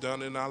what you've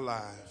done in our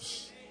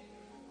lives.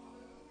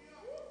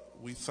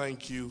 We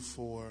thank you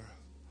for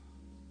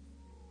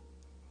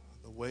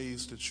the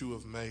ways that you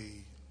have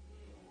made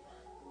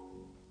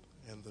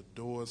and the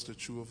doors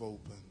that you have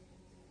opened.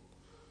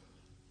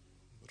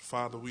 But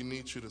Father, we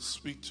need you to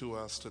speak to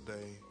us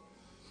today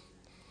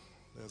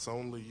as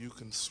only you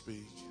can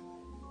speak.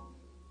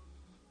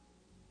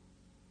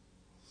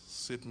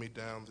 Sit me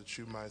down that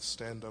you might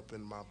stand up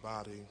in my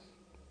body.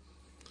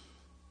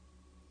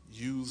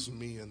 Use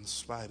me in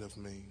spite of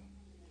me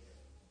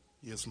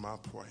is my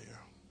prayer.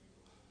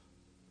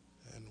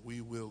 And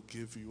we will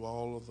give you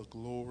all of the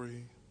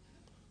glory.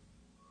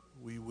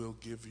 We will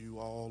give you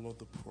all of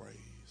the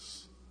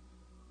praise.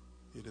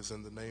 It is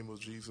in the name of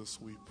Jesus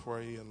we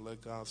pray, and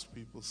let God's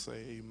people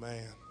say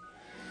amen.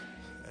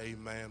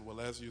 Amen.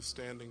 Well, as you're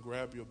standing,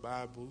 grab your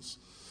Bibles.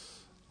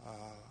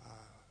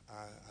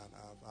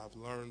 I've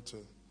learned to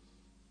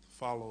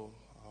follow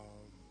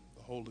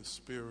the Holy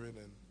Spirit,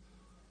 and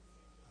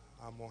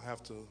I'm going to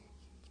have to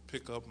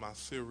pick up my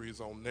series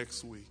on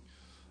next week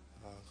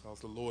because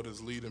the Lord is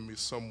leading me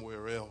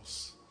somewhere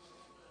else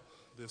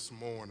this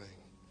morning.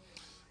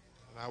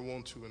 And I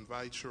want to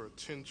invite your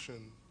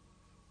attention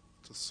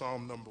to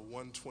Psalm number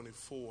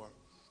 124.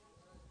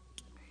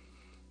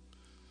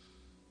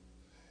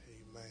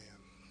 Amen.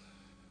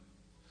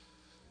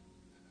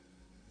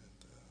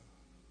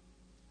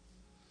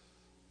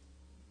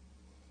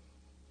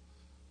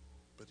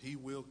 But he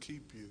will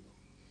keep you.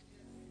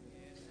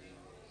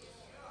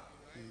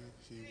 He will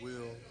keep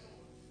you.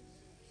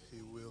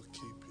 He will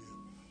keep you.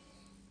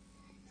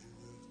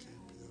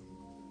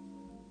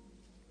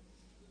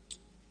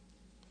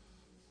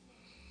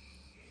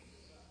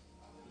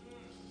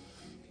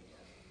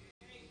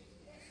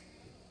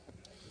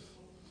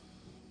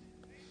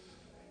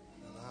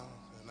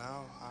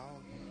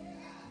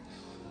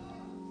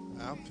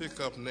 And I'll pick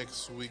up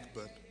next week,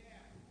 but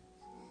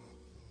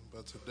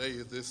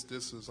today this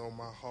is on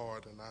my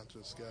heart, and I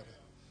just got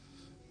it.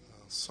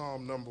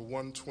 Psalm number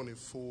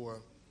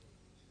 124,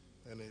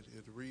 and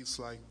it reads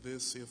like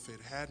this: if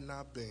it had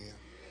not been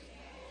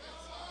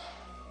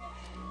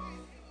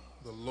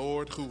the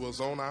Lord who was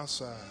on our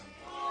side,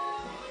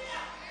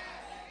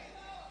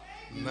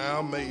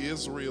 now may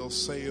Israel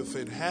say, if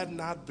it had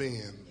not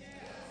been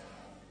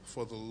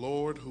for the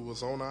Lord who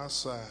was on our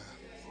side,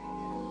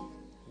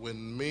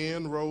 when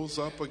men rose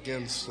up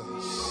against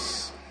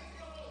us,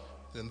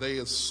 then they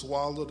had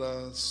swallowed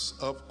us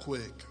up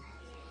quick.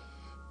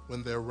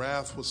 When their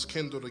wrath was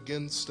kindled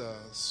against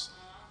us,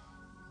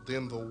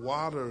 then the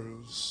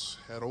waters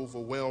had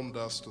overwhelmed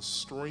us. The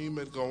stream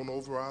had gone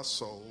over our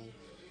soul.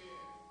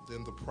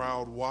 Then the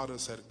proud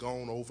waters had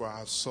gone over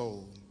our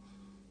soul.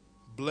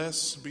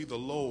 Blessed be the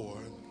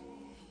Lord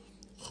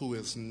who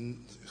has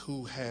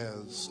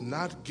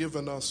not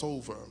given us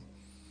over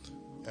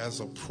as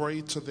a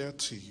prey to their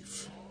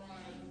teeth.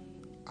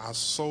 Our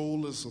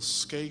soul is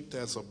escaped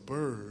as a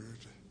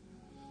bird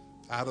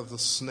out of the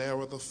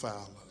snare of the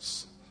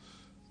fowlers.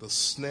 The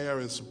snare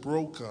is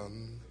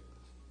broken,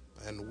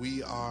 and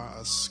we are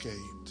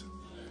escaped.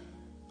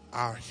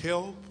 Our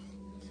help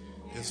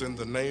is in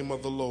the name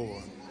of the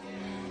Lord.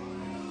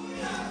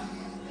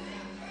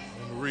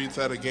 Let me read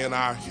that again.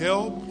 Our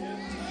help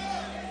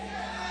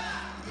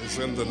is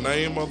in the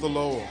name of the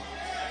Lord,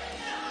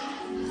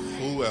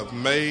 who have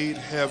made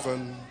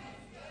heaven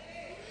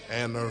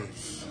and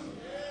earth.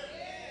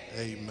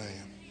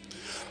 Amen.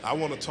 I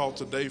want to talk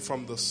today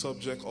from the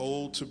subject,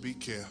 oh, to be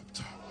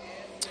kept.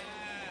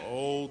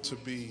 Oh, to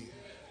be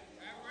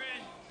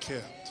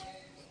kept.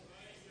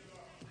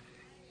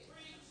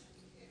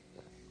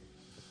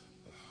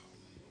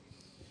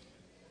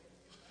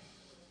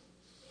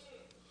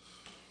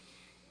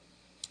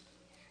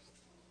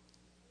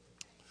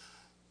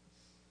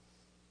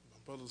 My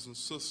brothers and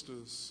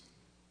sisters,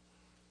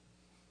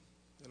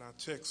 in our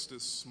text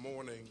this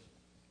morning,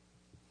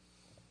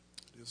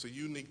 it is a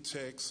unique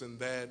text in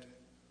that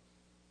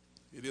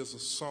it is a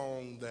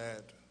song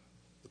that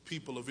the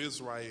people of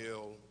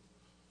Israel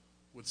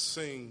would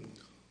sing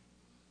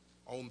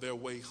on their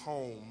way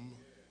home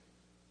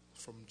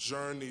from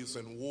journeys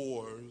and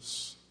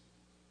wars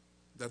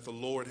that the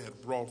Lord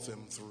had brought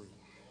them through.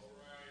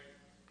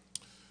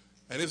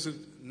 And is it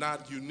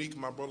not unique,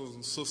 my brothers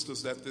and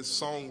sisters, that this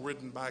song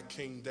written by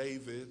King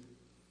David,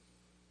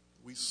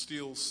 we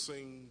still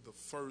sing the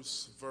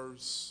first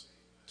verse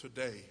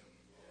today?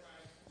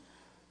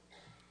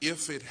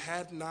 If it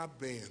had not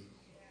been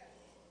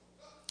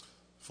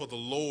for the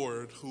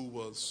Lord who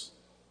was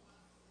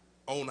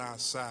on our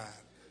side.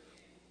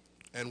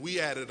 And we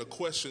added a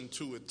question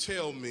to it,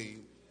 tell me,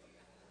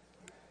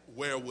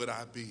 where would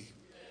I be?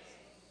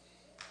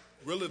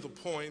 Really the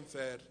point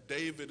that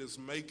David is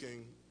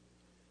making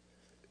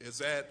is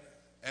that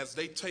as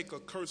they take a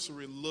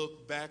cursory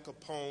look back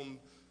upon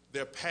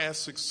their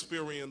past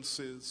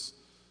experiences,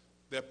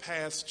 their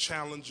past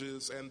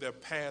challenges, and their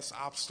past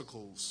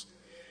obstacles,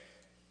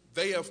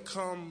 they have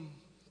come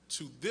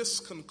to this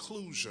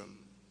conclusion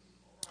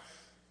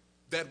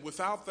that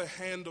without the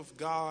hand of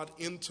God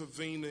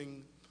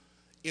intervening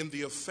in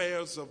the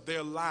affairs of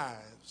their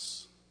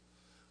lives,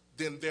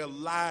 then their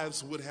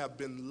lives would have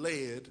been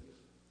led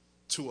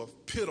to a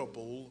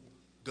pitiable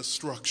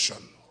destruction.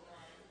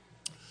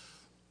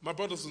 My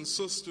brothers and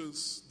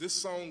sisters, this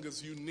song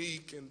is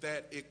unique in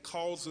that it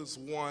causes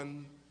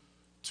one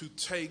to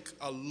take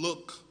a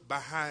look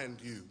behind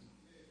you.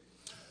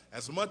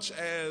 As much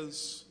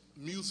as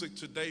music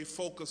today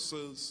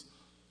focuses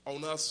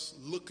on us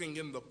looking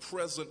in the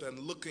present and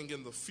looking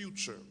in the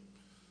future,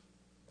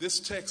 this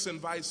text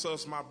invites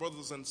us, my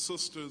brothers and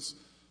sisters,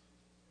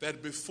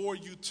 that before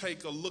you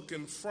take a look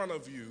in front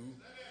of you,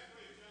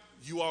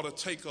 you ought to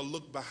take a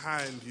look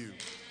behind you.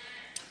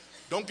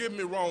 Don't get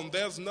me wrong,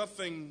 there's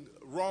nothing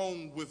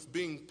wrong with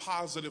being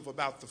positive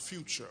about the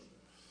future.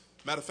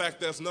 Matter of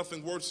fact, there's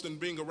nothing worse than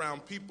being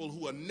around people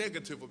who are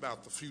negative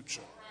about the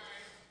future.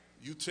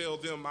 You tell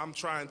them, I'm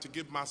trying to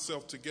get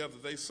myself together,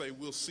 they say,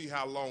 we'll see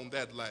how long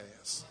that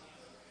lasts.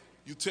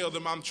 You tell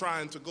them, I'm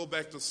trying to go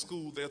back to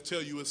school, they'll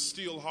tell you it's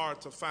still hard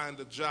to find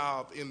a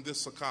job in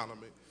this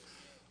economy.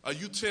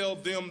 You tell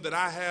them that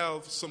I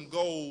have some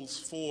goals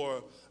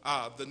for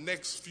the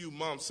next few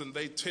months, and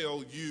they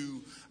tell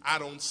you, I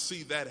don't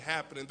see that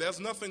happening. There's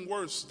nothing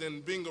worse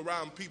than being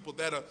around people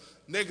that are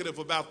negative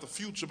about the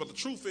future. But the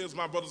truth is,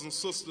 my brothers and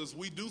sisters,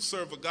 we do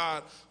serve a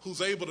God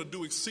who's able to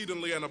do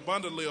exceedingly and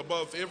abundantly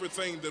above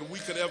everything that we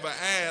could ever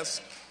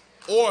ask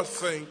or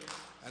think.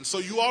 And so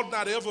you ought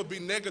not ever be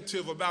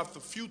negative about the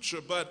future.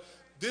 But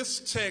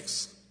this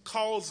text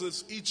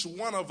causes each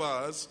one of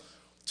us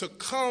to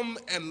come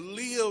and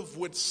live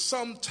with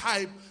some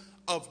type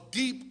of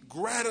deep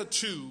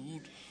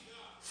gratitude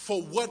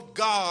for what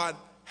God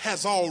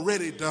has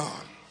already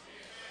done.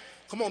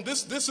 Come on,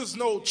 this is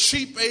no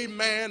cheap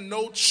amen,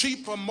 no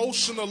cheap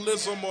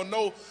emotionalism, or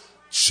no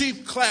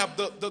cheap clap.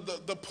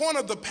 The point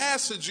of the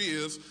passage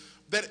is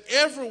that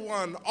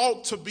everyone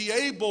ought to be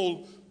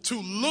able to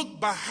look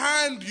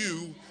behind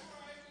you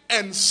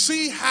and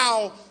see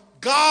how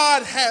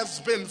God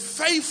has been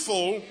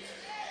faithful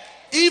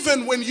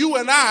even when you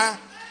and I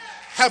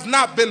have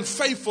not been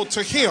faithful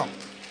to him.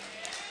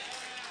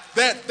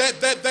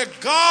 That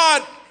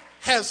God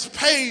has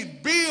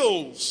paid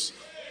bills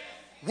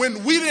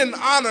when we didn't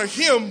honor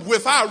him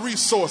with our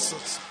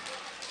resources.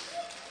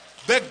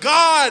 That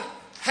God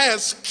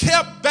has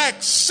kept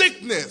back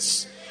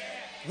sickness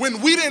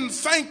when we didn't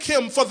thank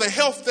him for the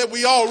health that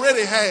we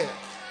already had.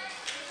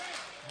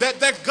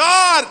 That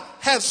God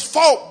has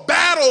fought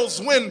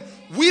battles when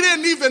we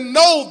didn't even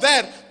know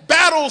that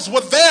battles were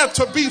there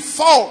to be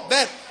fought.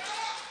 That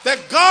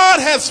God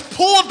has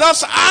pulled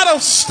us out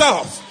of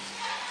stuff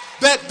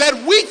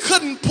that we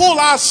couldn't pull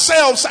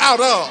ourselves out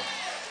of.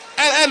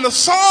 And the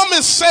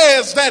psalmist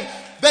says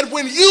that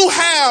when you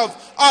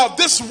have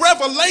this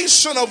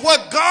revelation of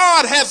what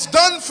God has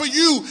done for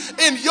you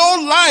in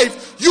your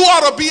life, you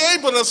ought to be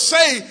able to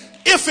say,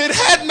 if it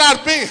had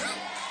not been.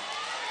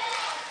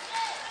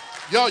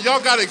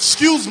 Y'all got to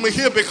excuse me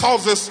here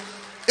because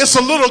it's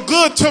a little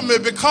good to me,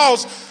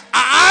 because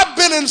I've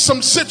been in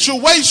some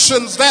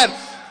situations that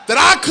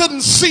I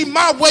couldn't see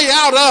my way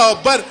out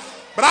of, but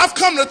I've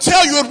come to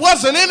tell you it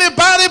wasn't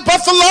anybody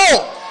but the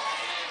Lord.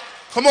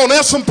 Come on,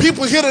 there's some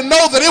people here to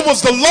know that it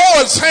was the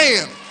Lord's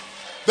hand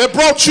that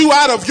brought you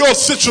out of your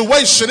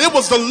situation. It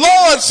was the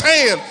Lord's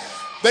hand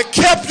that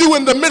kept you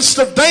in the midst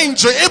of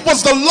danger. It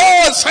was the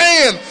Lord's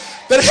hand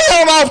that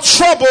held off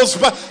troubles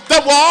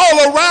that were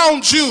all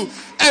around you.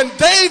 And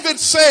David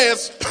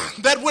says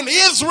that when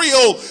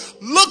Israel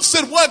looks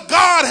at what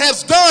God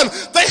has done,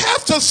 they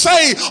have to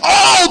say,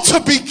 all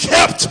to be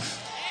kept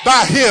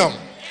by him.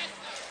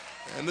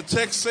 And the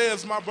text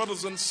says, my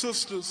brothers and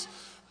sisters,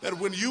 that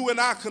when you and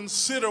I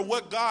consider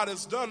what God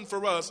has done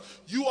for us,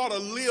 you ought to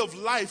live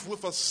life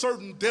with a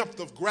certain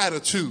depth of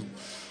gratitude.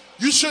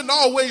 You shouldn't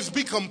always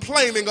be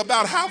complaining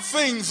about how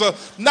things are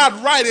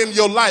not right in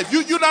your life.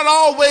 You not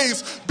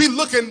always be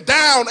looking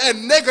down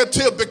and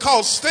negative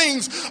because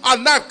things are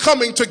not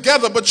coming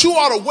together. But you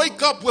ought to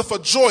wake up with a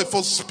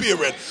joyful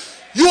spirit.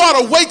 You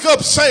ought to wake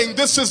up saying,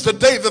 this is the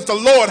day that the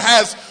Lord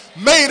has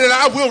made it.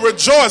 I will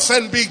rejoice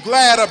and be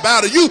glad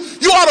about it.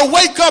 You ought to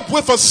wake up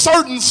with a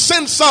certain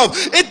sense of,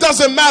 it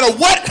doesn't matter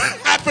what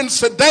happens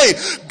today,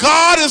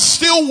 God is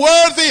still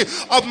worthy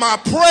of my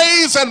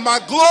praise and my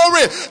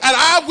glory, and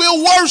I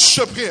will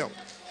worship him.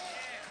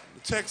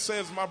 The text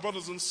says, my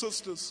brothers and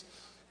sisters,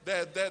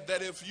 that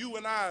if you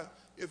and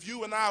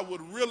I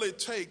would really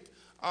take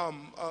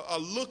a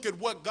look at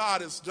what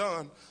God has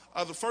done,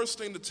 the first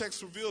thing the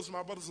text reveals,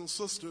 my brothers and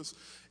sisters,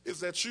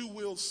 is that you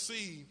will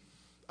see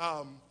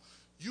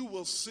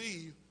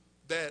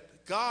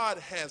that God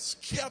has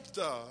kept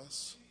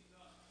us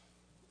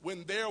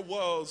when there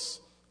was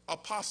a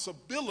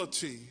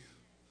possibility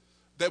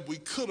that we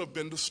could have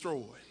been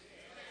destroyed.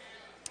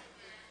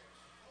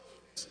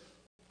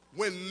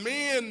 When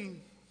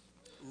men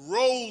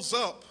rose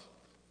up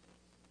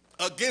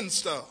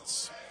against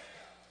us,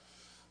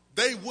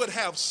 they would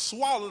have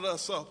swallowed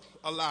us up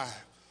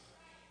alive.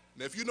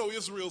 Now, if you know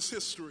Israel's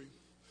history,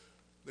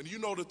 then you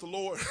know that the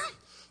Lord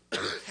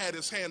had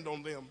his hand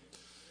on them.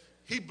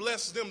 He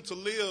blessed them to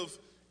live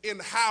in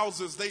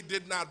houses they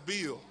did not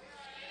build,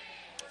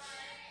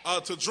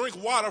 to drink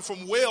water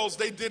from wells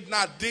they did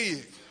not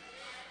dig,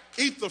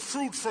 eat the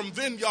fruit from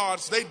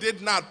vineyards they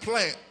did not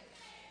plant.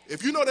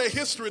 If you know their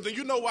history, then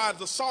you know why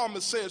the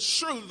psalmist says,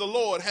 surely the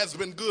Lord has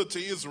been good to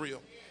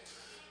Israel.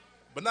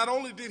 But not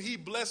only did he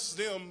bless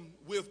them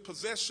with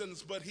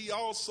possessions, but he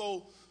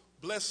also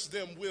blessed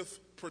them with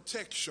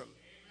protection.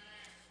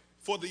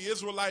 For the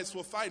Israelites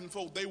were fighting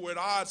folk. They were at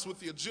odds with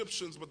the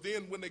Egyptians, but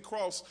then when they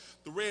crossed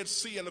the Red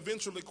Sea and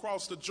eventually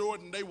crossed the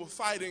Jordan, they were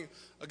fighting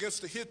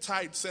against the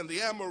Hittites and the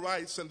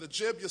Amorites and the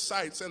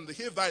Jebusites and the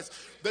Hivites.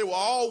 They were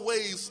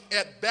always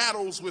at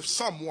battles with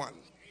someone.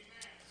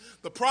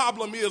 The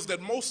problem is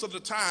that most of the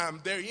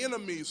time their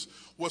enemies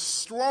were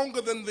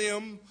stronger than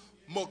them,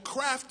 more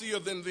craftier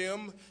than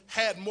them,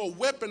 had more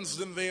weapons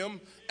than them,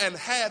 and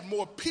had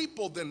more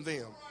people than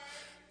them.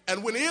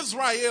 And when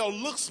Israel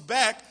looks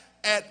back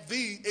at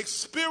the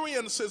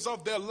experiences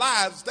of their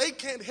lives, they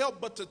can't help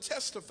but to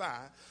testify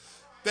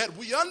that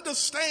we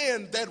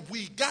understand that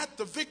we got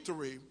the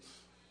victory,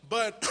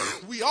 but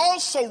we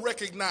also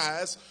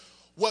recognize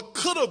what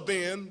could have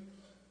been,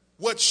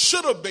 what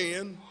should have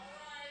been,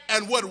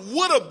 and what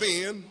would have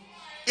been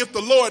if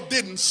the Lord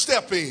didn't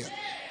step in.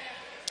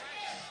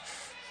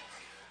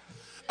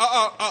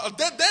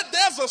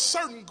 There's a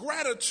certain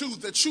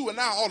gratitude that you and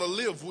I ought to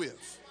live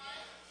with,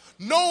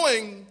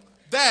 knowing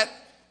that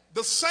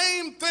the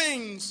same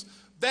things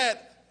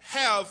that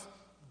have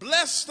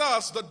blessed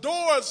us, the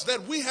doors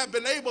that we have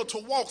been able to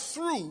walk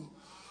through,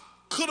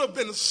 could have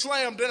been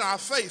slammed in our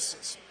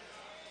faces.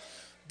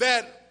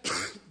 That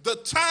the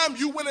time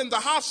you went in the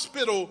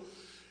hospital,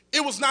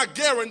 it was not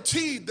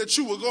guaranteed that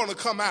you were going to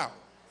come out.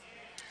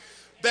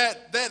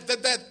 That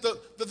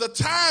the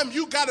time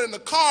you got in the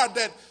car,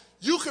 that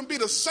you can be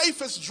the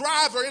safest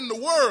driver in the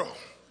world,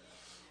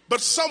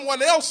 but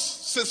someone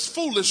else's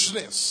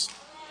foolishness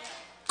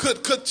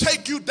could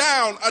take you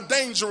down a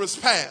dangerous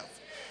path.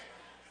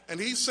 And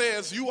he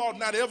says you ought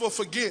not ever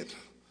forget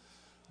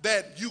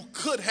that you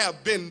could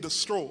have been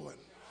destroyed.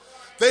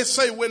 They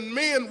say when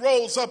men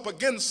rose up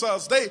against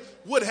us, they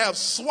would have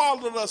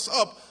swallowed us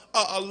up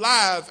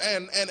alive.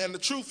 And the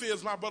truth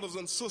is, my brothers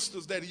and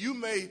sisters, that you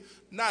may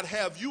not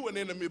have you an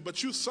enemy,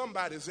 but you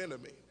somebody's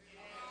enemy.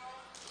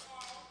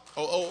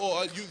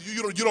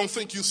 You don't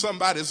think you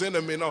somebody's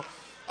enemy. No.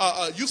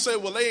 You say,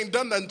 well, they ain't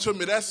done nothing to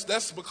me.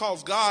 That's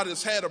because God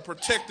has had a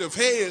protective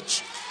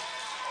hedge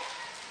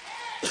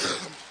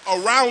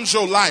around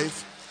your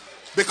life.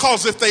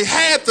 Because if they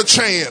had the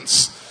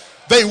chance,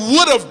 they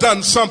would have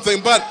done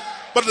something. But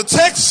the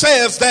text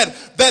says that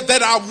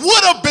I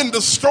would have been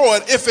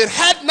destroyed if it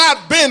had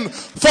not been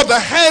for the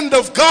hand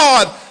of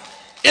God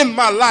in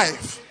my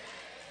life.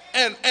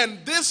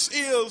 And this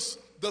is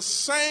the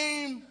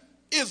same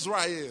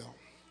Israel.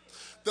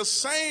 The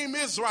same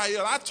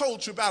Israel, I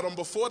told you about them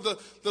before,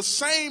 the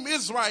same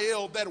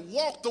Israel that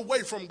walked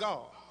away from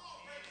God.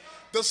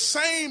 The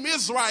same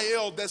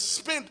Israel that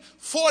spent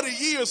 40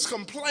 years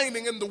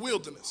complaining in the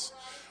wilderness.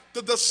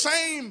 The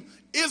same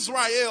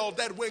Israel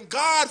that when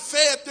God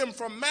fed them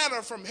from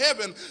manna from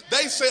heaven,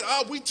 they said,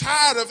 we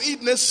tired of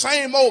eating this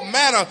same old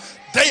manna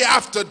day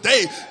after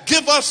day.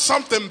 Give us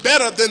something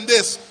better than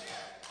this.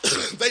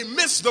 They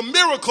missed the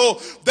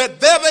miracle that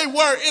there they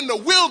were in the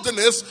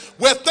wilderness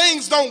where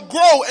things don't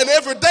grow, and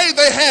every day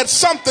they had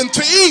something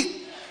to eat.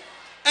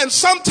 And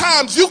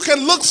sometimes you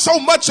can look so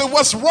much at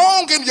what's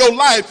wrong in your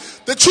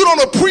life that you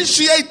don't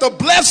appreciate the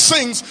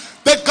blessings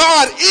that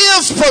God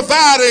is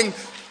providing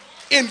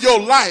in your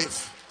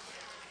life.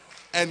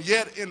 And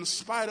yet, in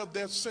spite of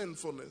their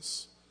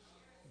sinfulness,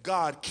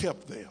 God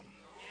kept them.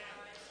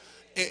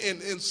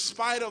 In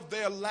spite of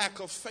their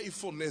lack of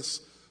faithfulness,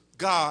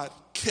 God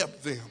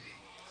kept them.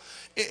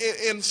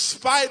 In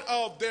spite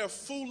of their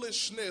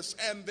foolishness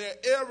and their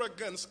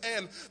arrogance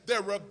and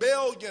their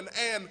rebellion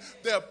and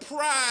their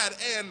pride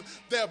and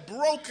their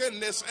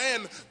brokenness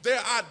and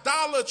their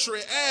idolatry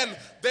and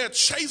their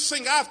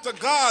chasing after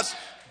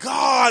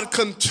God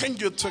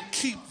continued to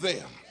keep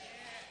them.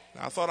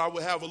 Now, I thought I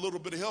would have a little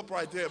bit of help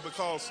right there,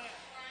 because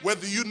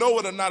Whether you know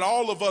it or not,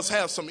 all of us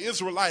have some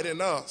Israelite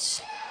in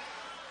us.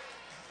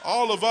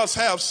 All of us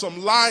have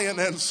some lying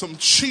and some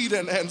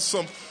cheating and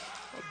some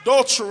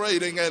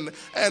adulterating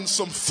and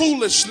some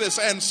foolishness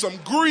and some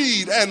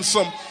greed and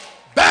some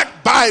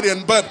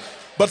backbiting. But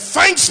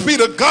thanks be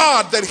to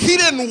God that he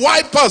didn't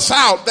wipe us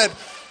out, that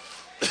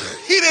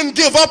he didn't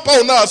give up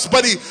on us,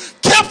 but he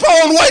kept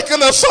on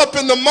waking us up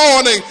in the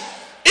morning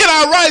in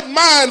our right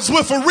minds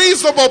with a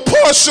reasonable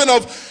portion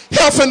of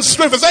health and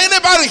strength. Is there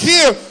anybody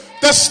here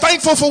that's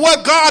thankful for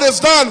what God has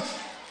done?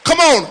 Come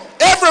on,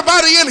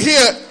 everybody in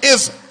here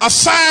is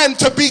assigned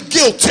to be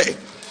guilty.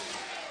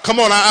 Come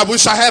on, I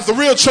wish I had the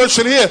real church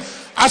in here.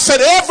 I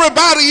said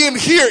everybody in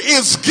here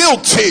is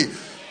guilty.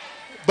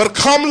 But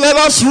come, let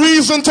us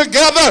reason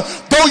together.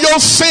 Though your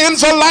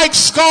sins are like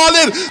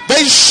scarlet,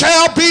 they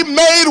shall be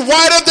made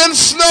whiter than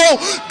snow.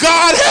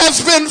 God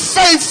has been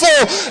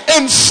faithful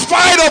in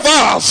spite of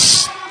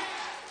us.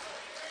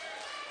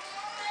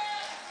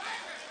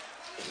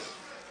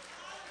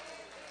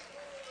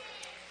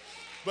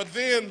 But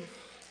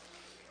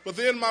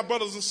then, my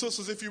brothers and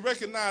sisters, if you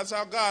recognize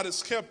how God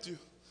has kept you,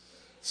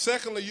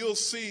 secondly, you'll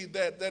see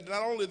that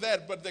not only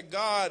that, but that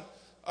God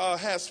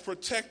has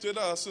protected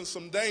us in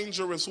some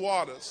dangerous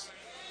waters.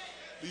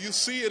 You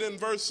see it in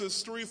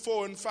verses 3,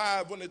 4, and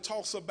 5 when it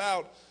talks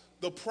about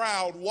the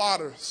proud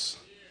waters.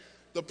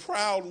 The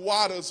proud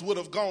waters would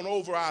have gone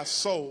over our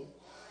soul.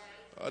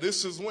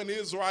 This is when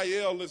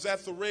Israel is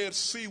at the Red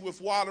Sea with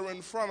water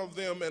in front of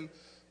them and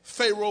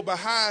Pharaoh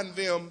behind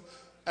them.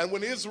 And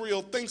when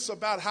Israel thinks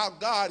about how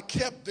God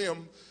kept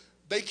them,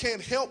 they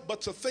can't help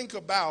but to think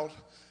about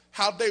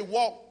how they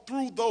walked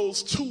through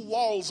those 2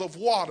 walls of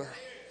water.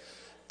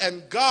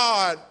 And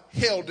God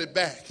held it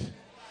back.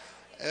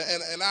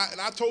 And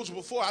I told you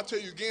before, I'll tell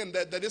you again,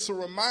 that it's a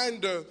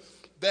reminder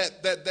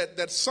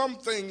that some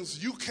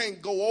things you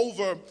can't go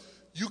over,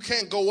 you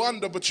can't go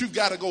under, but you've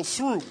got to go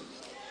through.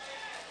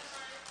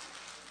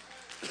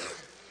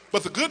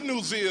 But the good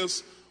news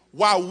is,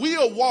 while we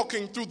are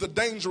walking through the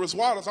dangerous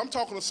waters, I'm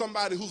talking to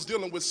somebody who's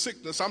dealing with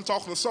sickness. I'm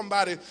talking to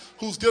somebody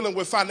who's dealing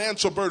with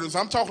financial burdens.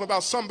 I'm talking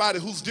about somebody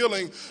who's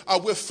dealing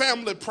with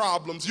family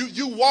problems.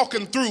 You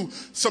walking through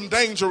some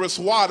dangerous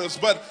waters.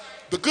 But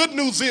the good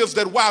news is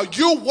that while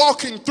you're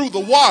walking through the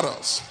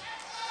waters,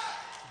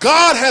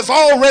 God has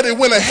already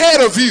went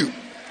ahead of you.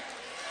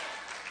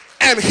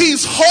 And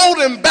he's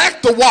holding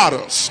back the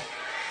waters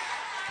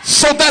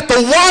so that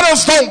the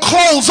waters don't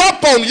close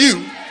up on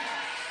you.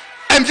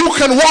 And you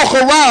can walk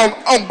around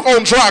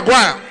on dry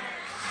ground.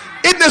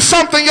 Isn't this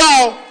something,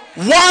 y'all?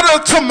 Water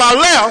to my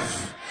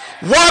left,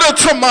 water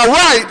to my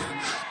right,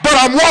 but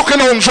I'm walking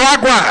on dry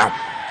ground.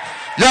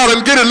 Y'all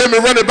didn't get it. Let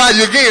me run it by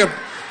you again.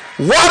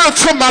 Water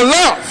to my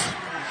left,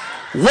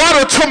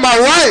 water to my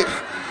right,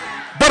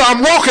 but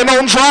I'm walking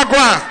on dry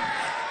ground.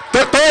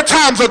 The third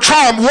time's a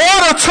charm.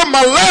 Water to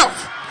my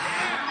left,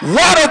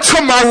 water to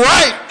my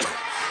right,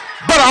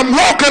 but I'm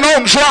walking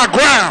on dry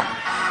ground.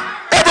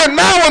 Every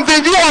now and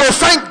then you ought to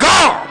thank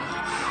God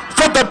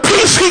for the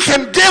peace he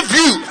can give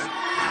you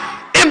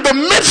in the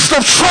midst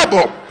of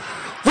trouble.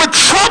 With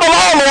trouble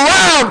all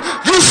around,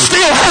 you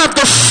still have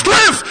the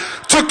strength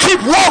to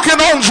keep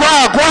walking on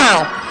dry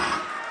ground.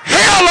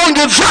 Hell on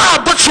your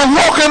job, but you're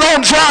walking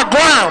on dry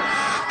ground.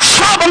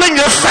 Trouble in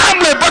your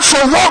family, but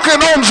you're walking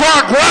on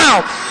dry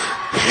ground.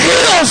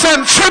 Hills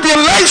and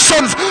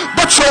tribulations,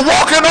 but you're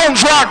walking on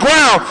dry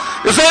ground.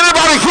 Is there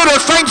anybody here that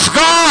thanks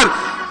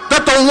God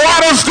that the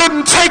waters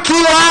didn't take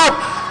you out,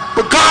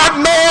 but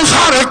God knows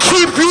how to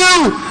keep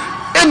you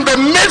in the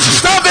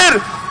midst of it?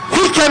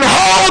 He can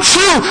hold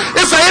you.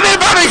 Is there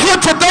anybody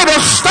here today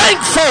that's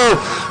thankful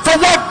for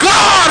what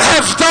God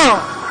has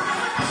done?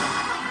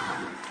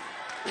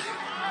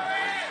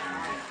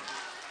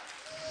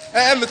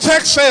 And the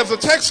text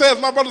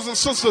says, my brothers and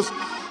sisters,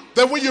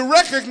 that when you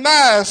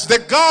recognize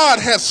that God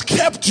has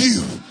kept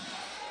you,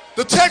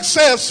 the text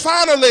says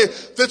finally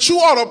that you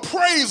ought to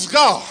praise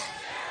God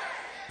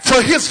for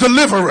his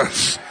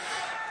deliverance.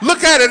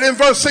 Look at it in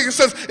verse 6.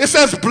 It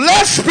says,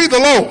 blessed be the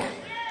Lord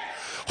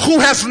who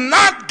has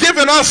not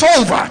given us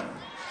over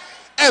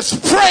as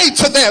prey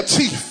to their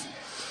teeth.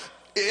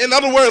 In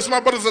other words, my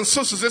brothers and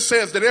sisters, it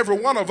says that every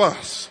one of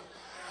us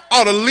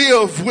ought to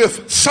live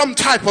with some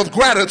type of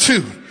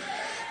gratitude.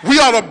 We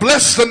ought to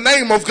bless the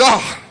name of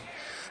God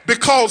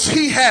because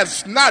he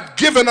has not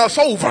given us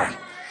over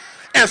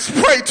as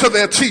prey to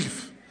their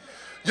teeth.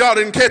 Y'all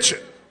didn't catch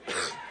it.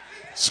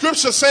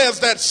 Scripture says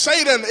that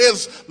Satan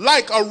is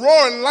like a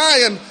roaring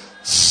lion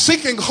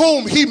seeking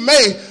whom he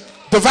may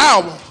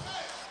devour.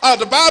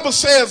 The Bible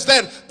says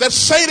that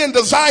Satan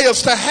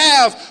desires to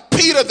have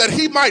Peter that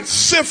he might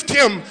sift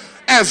him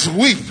as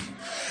wheat.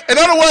 In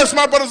other words,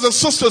 my brothers and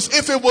sisters,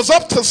 if it was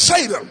up to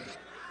Satan,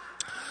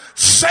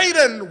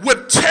 Satan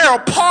would tear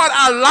apart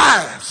our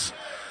lives,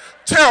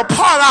 tear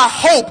apart our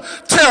hope,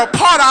 tear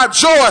apart our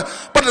joy.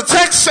 But the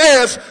text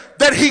says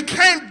that he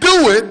can't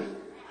do it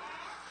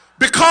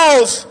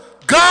because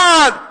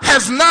God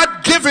has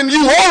not given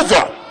you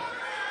over.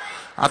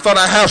 I thought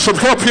I have some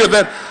help here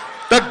that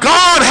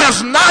God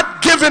has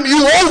not given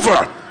you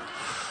over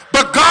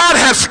But God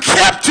has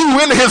kept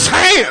you in his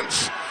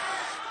hands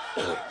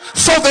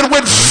so that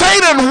when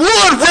Satan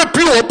would rip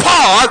you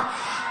apart,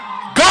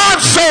 God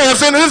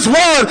says in his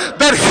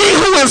word that he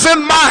who is in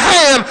my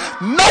hand,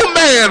 no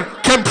man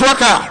can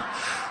pluck out.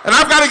 And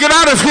I've got to get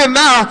out of here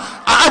now.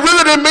 I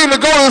really didn't mean to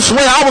go this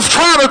way. I was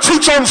trying to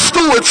teach on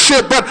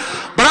stewardship, but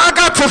I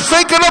got to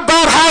thinking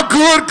about how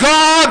good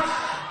God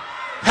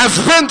has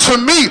been to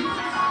me.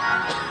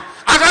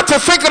 I got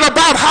to thinking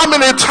about how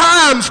many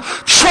times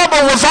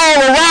trouble was all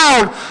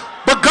around,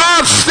 but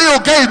God still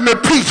gave me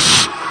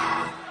peace.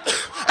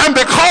 And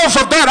because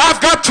of that, I've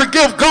got to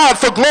give God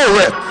the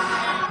glory.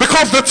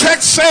 Because the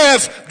text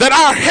says that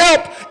our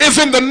help is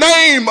in the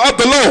name of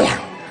the Lord.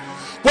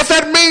 What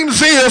that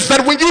means is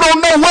that when you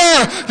don't know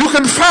where you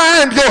can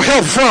find your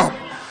help from,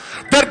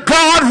 that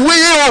God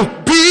will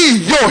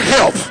be your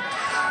help.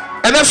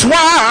 And that's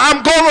why I'm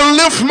going to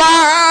lift my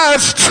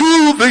eyes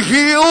to the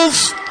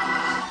hills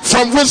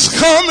from which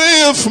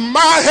cometh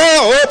my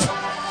help.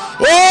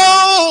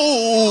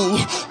 Oh,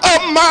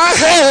 my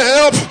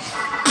help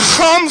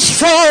comes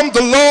from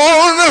the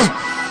Lord.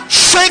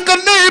 Shake a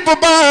neighbor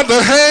by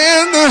the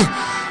hand.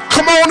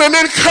 Come on and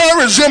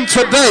encourage him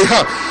today.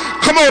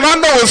 Come on, I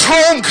know it's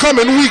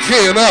homecoming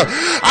weekend.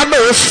 I know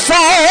it's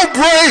fall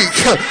break.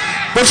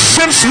 But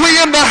since we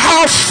in the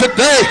house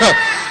today,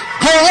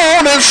 go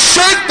on and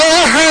shake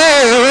their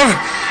hand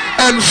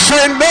and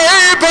say,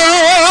 neighbor,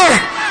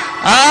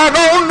 I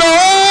don't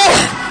know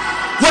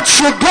what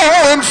you're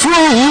going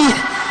through,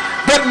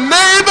 but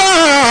neighbor,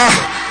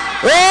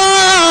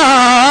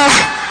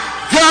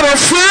 got a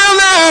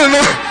feeling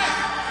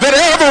that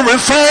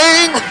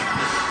everything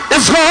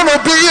is gonna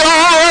be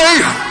all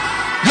right.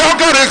 Y'all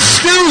gotta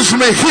excuse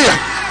me here.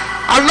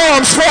 I know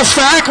I'm supposed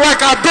to act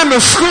like I've been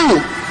to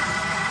school,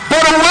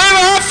 but when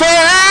I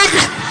think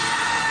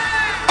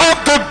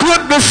of the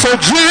goodness of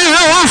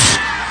Jesus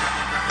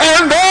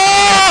and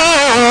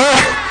all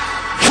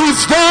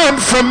he's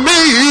done for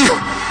me,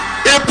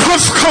 it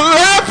puts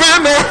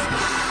clapping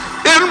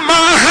in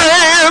my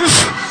hands,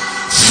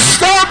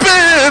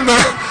 stomping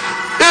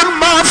in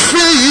my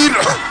feet,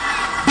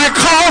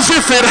 because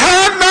if it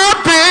had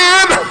not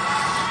been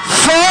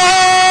for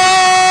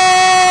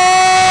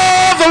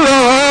the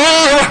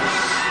Lord,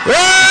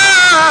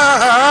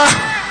 I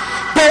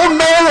don't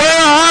know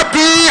where I'd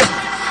be.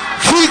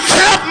 He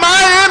kept my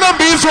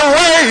enemies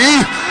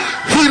away.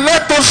 He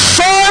let the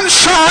sun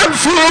shine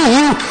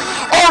through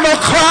on a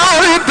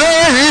cloudy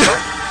day.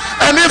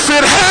 And if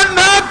it had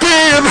not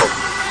been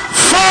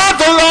for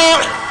the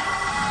Lord,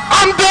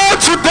 I'm dead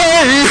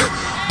today.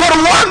 But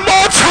one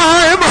more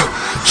time,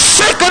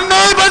 shake a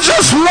neighbor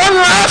just one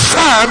last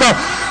time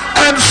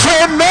and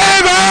say,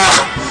 neighbor,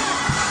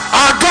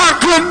 I got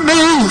good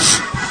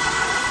news.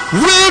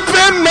 We've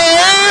been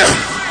made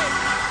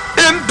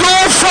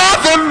endure for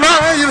the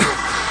night.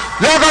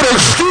 Y'all gotta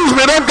excuse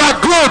me, that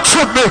got good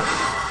to me.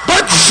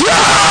 But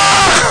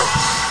joy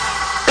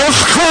is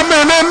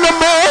coming in the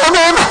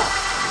morning,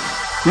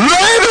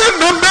 late in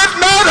the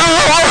midnight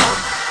hour.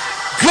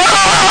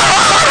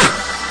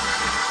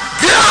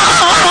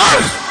 God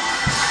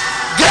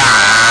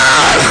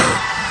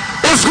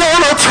is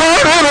gonna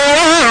turn it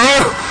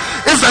around.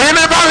 Is there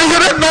anybody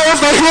here that knows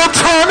that he'll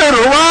turn it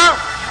around?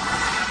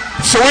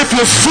 So if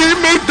you see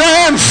me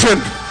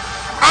dancing,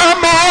 I'm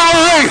all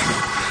right.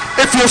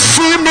 If you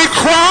see me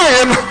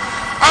crying,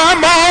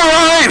 I'm all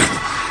right.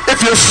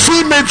 If you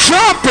see me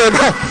jumping,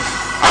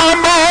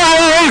 I'm all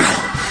right.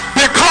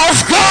 Because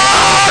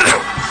God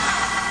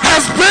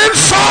has been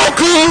so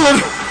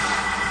good.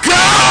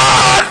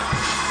 God.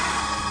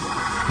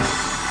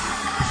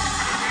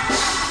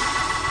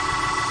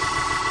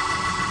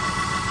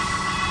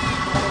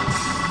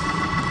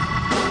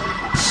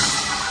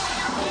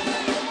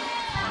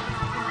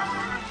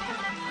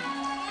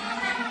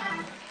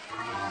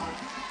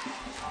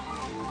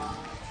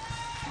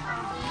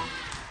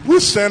 We're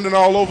standing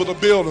all over the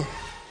building.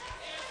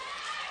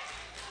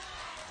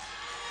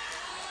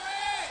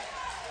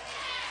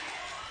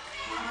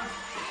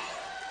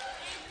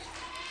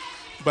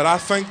 But I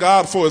thank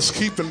God for his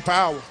keeping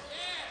power.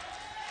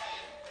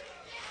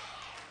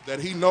 That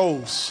he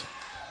knows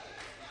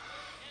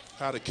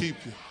how to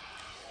keep you.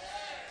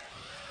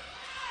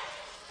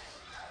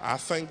 I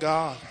thank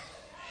God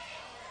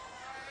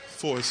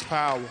for his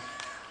power.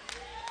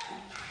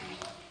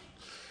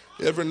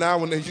 Every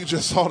now and then you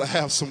just ought to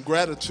have some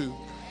gratitude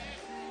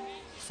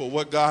for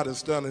what God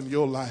has done in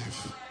your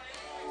life.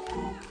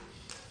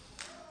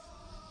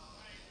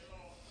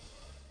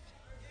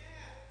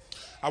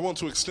 I want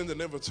to extend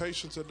an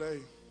invitation today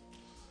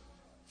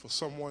for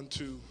someone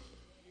to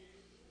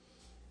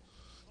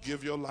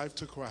give your life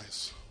to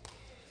Christ.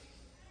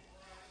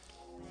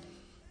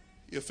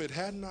 If it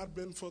had not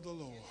been for the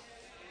Lord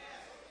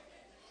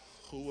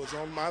who was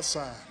on my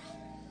side,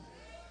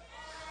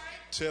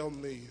 tell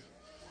me,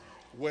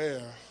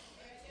 where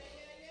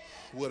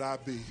would I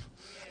be?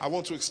 I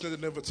want to extend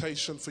an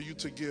invitation for you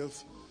to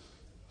give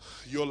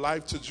your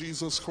life to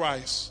Jesus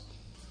Christ.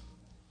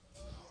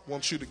 I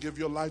want you to give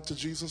your life to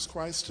Jesus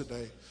Christ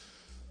today.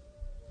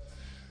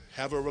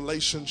 have a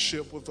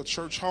relationship with a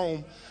church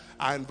home,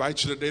 I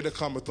invite you today to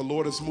come if the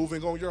Lord is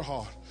moving on your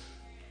heart.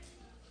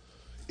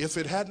 If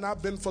it had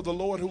not been for the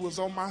Lord who was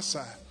on my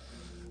side,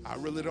 I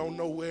really don't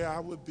know where I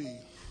would be.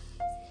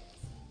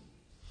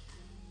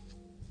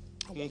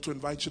 I want to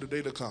invite you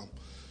today to come.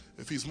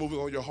 If he's moving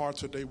on your heart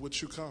today, would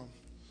you come?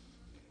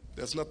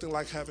 There's nothing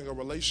like having a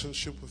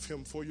relationship with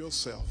him for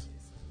yourself.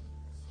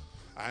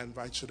 I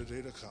invite you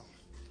today to come.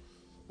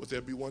 Would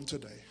there be one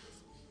today?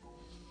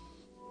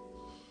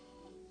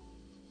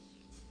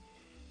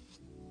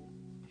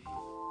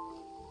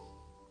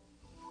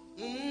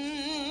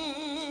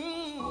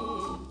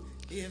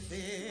 If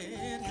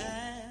it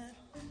had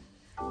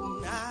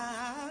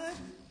not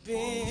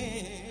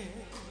been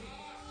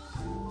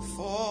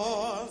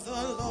for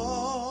the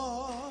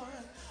Lord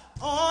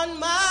on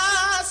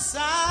my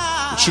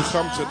side, would you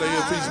come today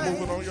if he's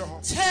moving on your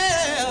heart?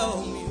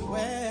 Tell me,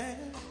 where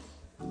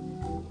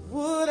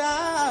would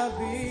I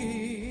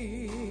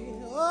be?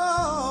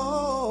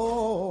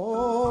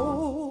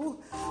 Oh,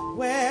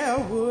 where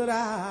would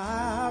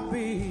I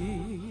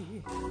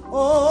be?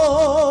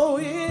 Oh,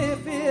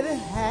 if it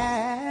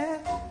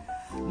had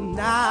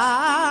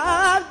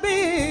not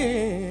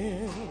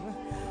been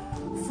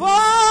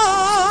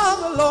for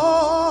the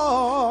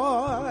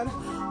Lord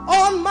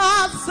on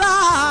my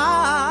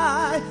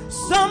side,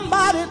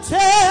 somebody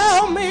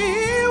tell me,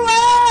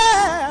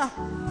 where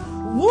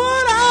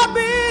would I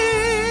be?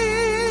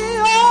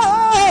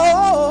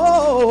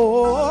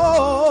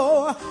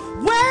 Oh,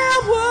 where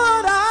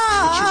would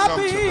I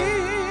be?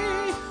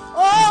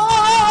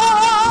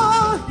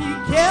 Oh, he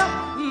kept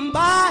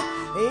my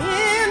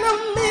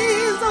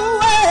enemies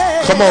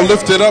away. Come on,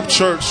 lift it up,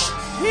 church.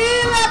 He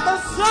let the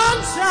sun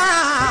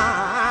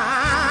shine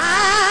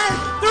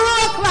through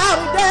a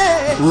cloudy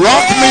day.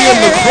 Rock me in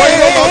the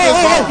cradle of his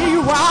arms. He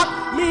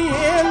rocked me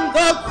in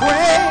the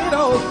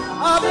cradle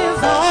of his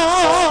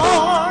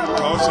arms.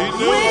 Because he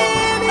knew.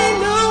 When he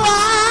knew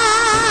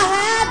I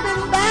had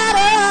been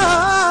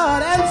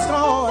battered and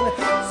scorned.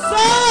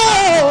 So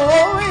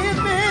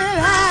if it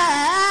had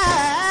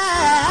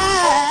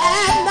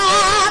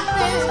not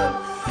been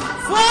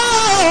for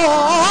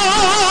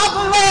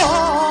the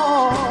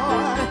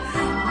Lord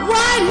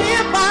right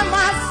here by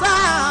my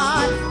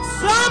side,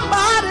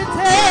 somebody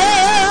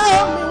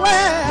tell me,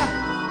 where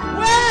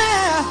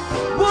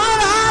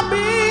would I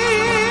be?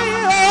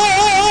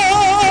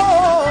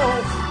 Oh,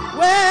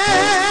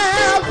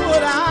 where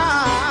would I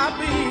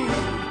be?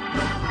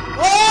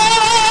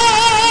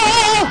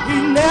 Oh, he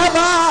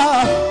never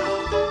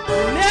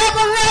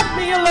left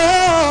me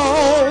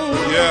alone.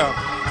 Yeah.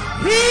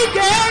 He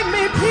gave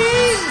me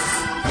peace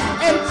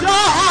and joy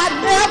I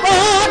never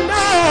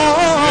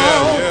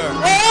known.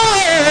 Yeah. Oh,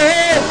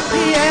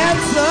 he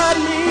answered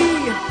me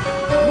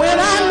when I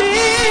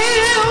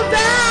kneeled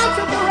down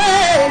to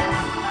pray.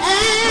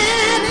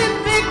 And in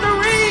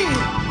victory,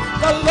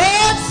 the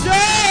Lord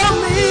showed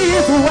me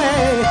the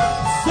way.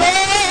 So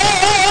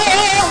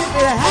if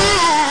it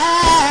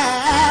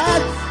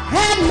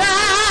had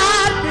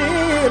not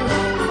been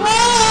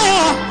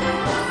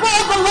for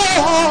the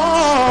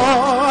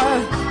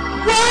Lord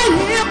right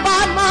here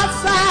by my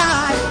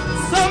side,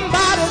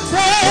 somebody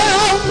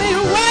tell me,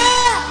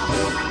 where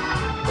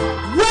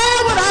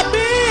would I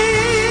be?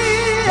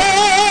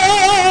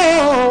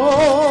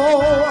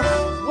 Oh,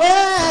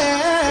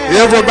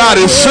 where?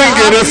 Everybody sing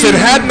it. If it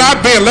had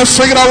not been, let's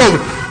sing it all over.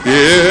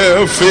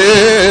 If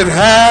it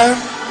had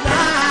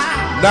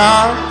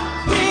not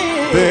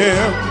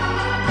been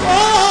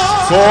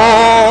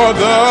for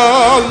the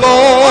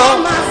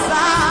Lord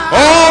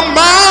on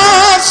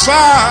my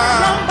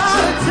side,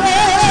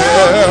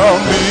 tell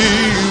me,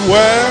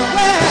 where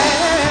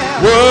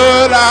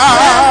would I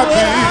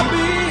be?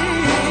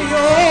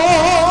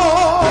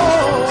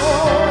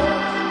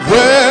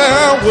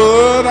 Where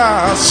would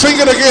I? Sing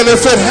it again.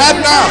 If it had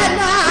not,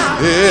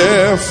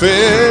 if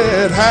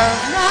it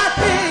had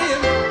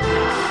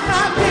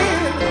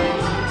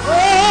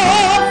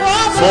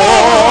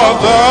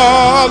for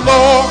the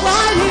Lord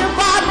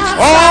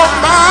on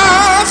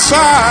my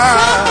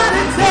side,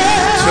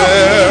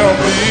 tell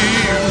me,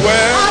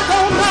 where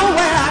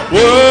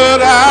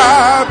would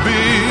I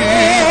be?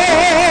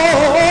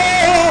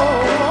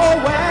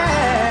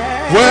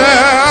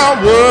 Where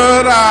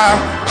would I?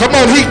 Come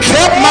on, he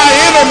kept my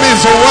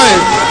enemies away.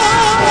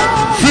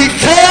 He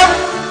kept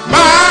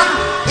my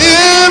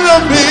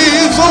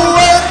enemies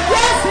away.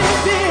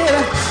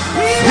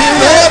 He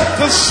let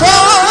the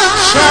sun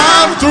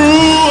shine through a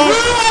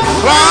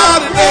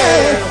cloudy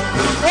day.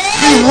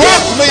 He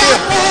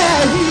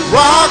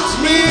rocked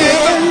me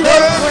in the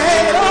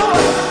cradle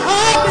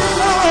of his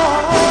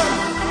arms.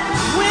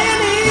 When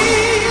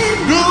he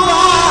knew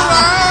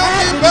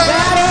I'd be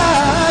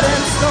battered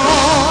and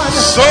scorned.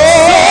 so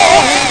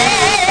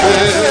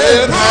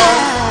it had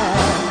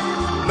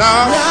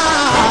not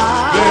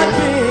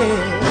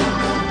been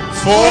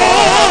for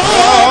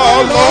the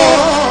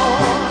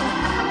Lord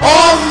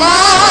on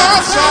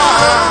my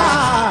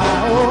side.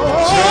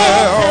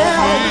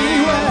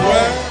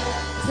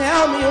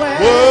 Tell me where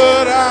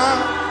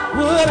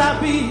Would I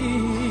be?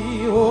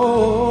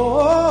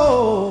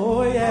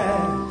 Oh, yeah.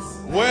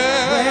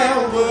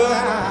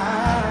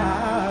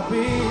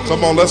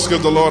 Come on, let's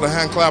give the Lord a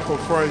hand clap of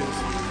praise.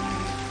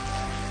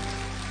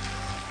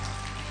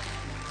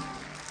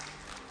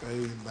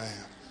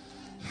 Amen.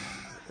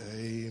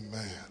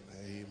 Amen.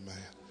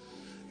 Amen.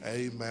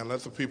 Amen. Let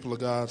the people of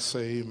God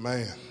say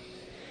amen.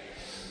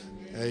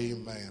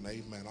 Amen.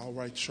 Amen. All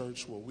right,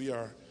 church. Well, we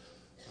are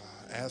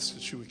asked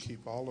that you would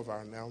keep all of our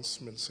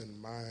announcements in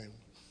mind.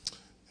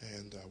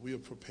 And we are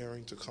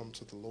preparing to come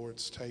to the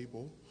Lord's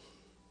table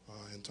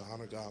and to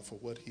honor God for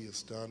what he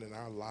has done in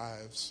our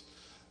lives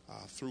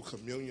through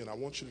communion. I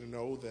want you to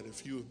know that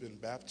if you have been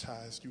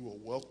baptized, you are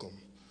welcome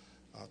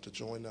to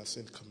join us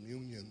in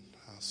communion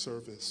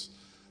service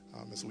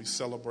as we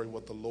celebrate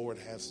what the Lord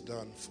has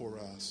done for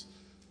us.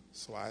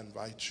 So I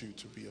invite you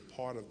to be a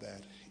part of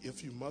that.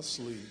 If you must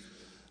leave,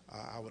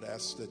 I would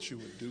ask that you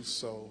would do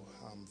so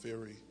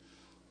very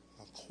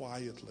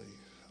quietly,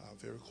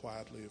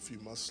 if you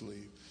must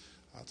leave.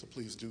 So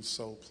please do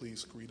so.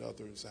 Please greet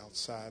others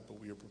outside,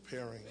 but we are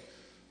preparing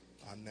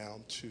now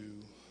to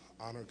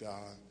honor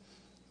God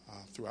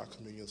through our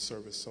communion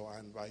service. So I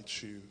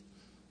invite you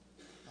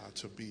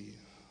to be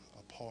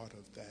a part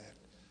of that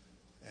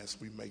as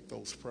we make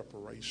those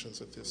preparations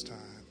at this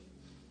time.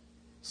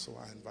 So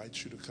I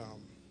invite you to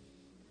come.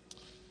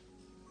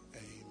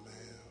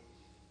 Amen.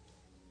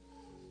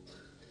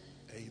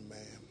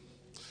 Amen.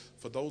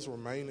 For those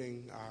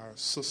remaining, our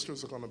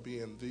sisters are going to be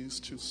in these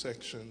two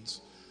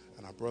sections,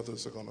 and our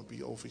brothers are going to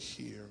be over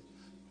here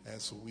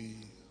as we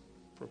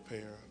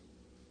prepare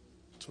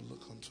to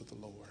look unto the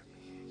Lord.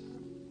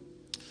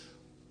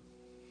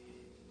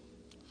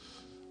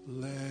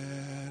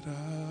 Let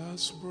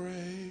us pray.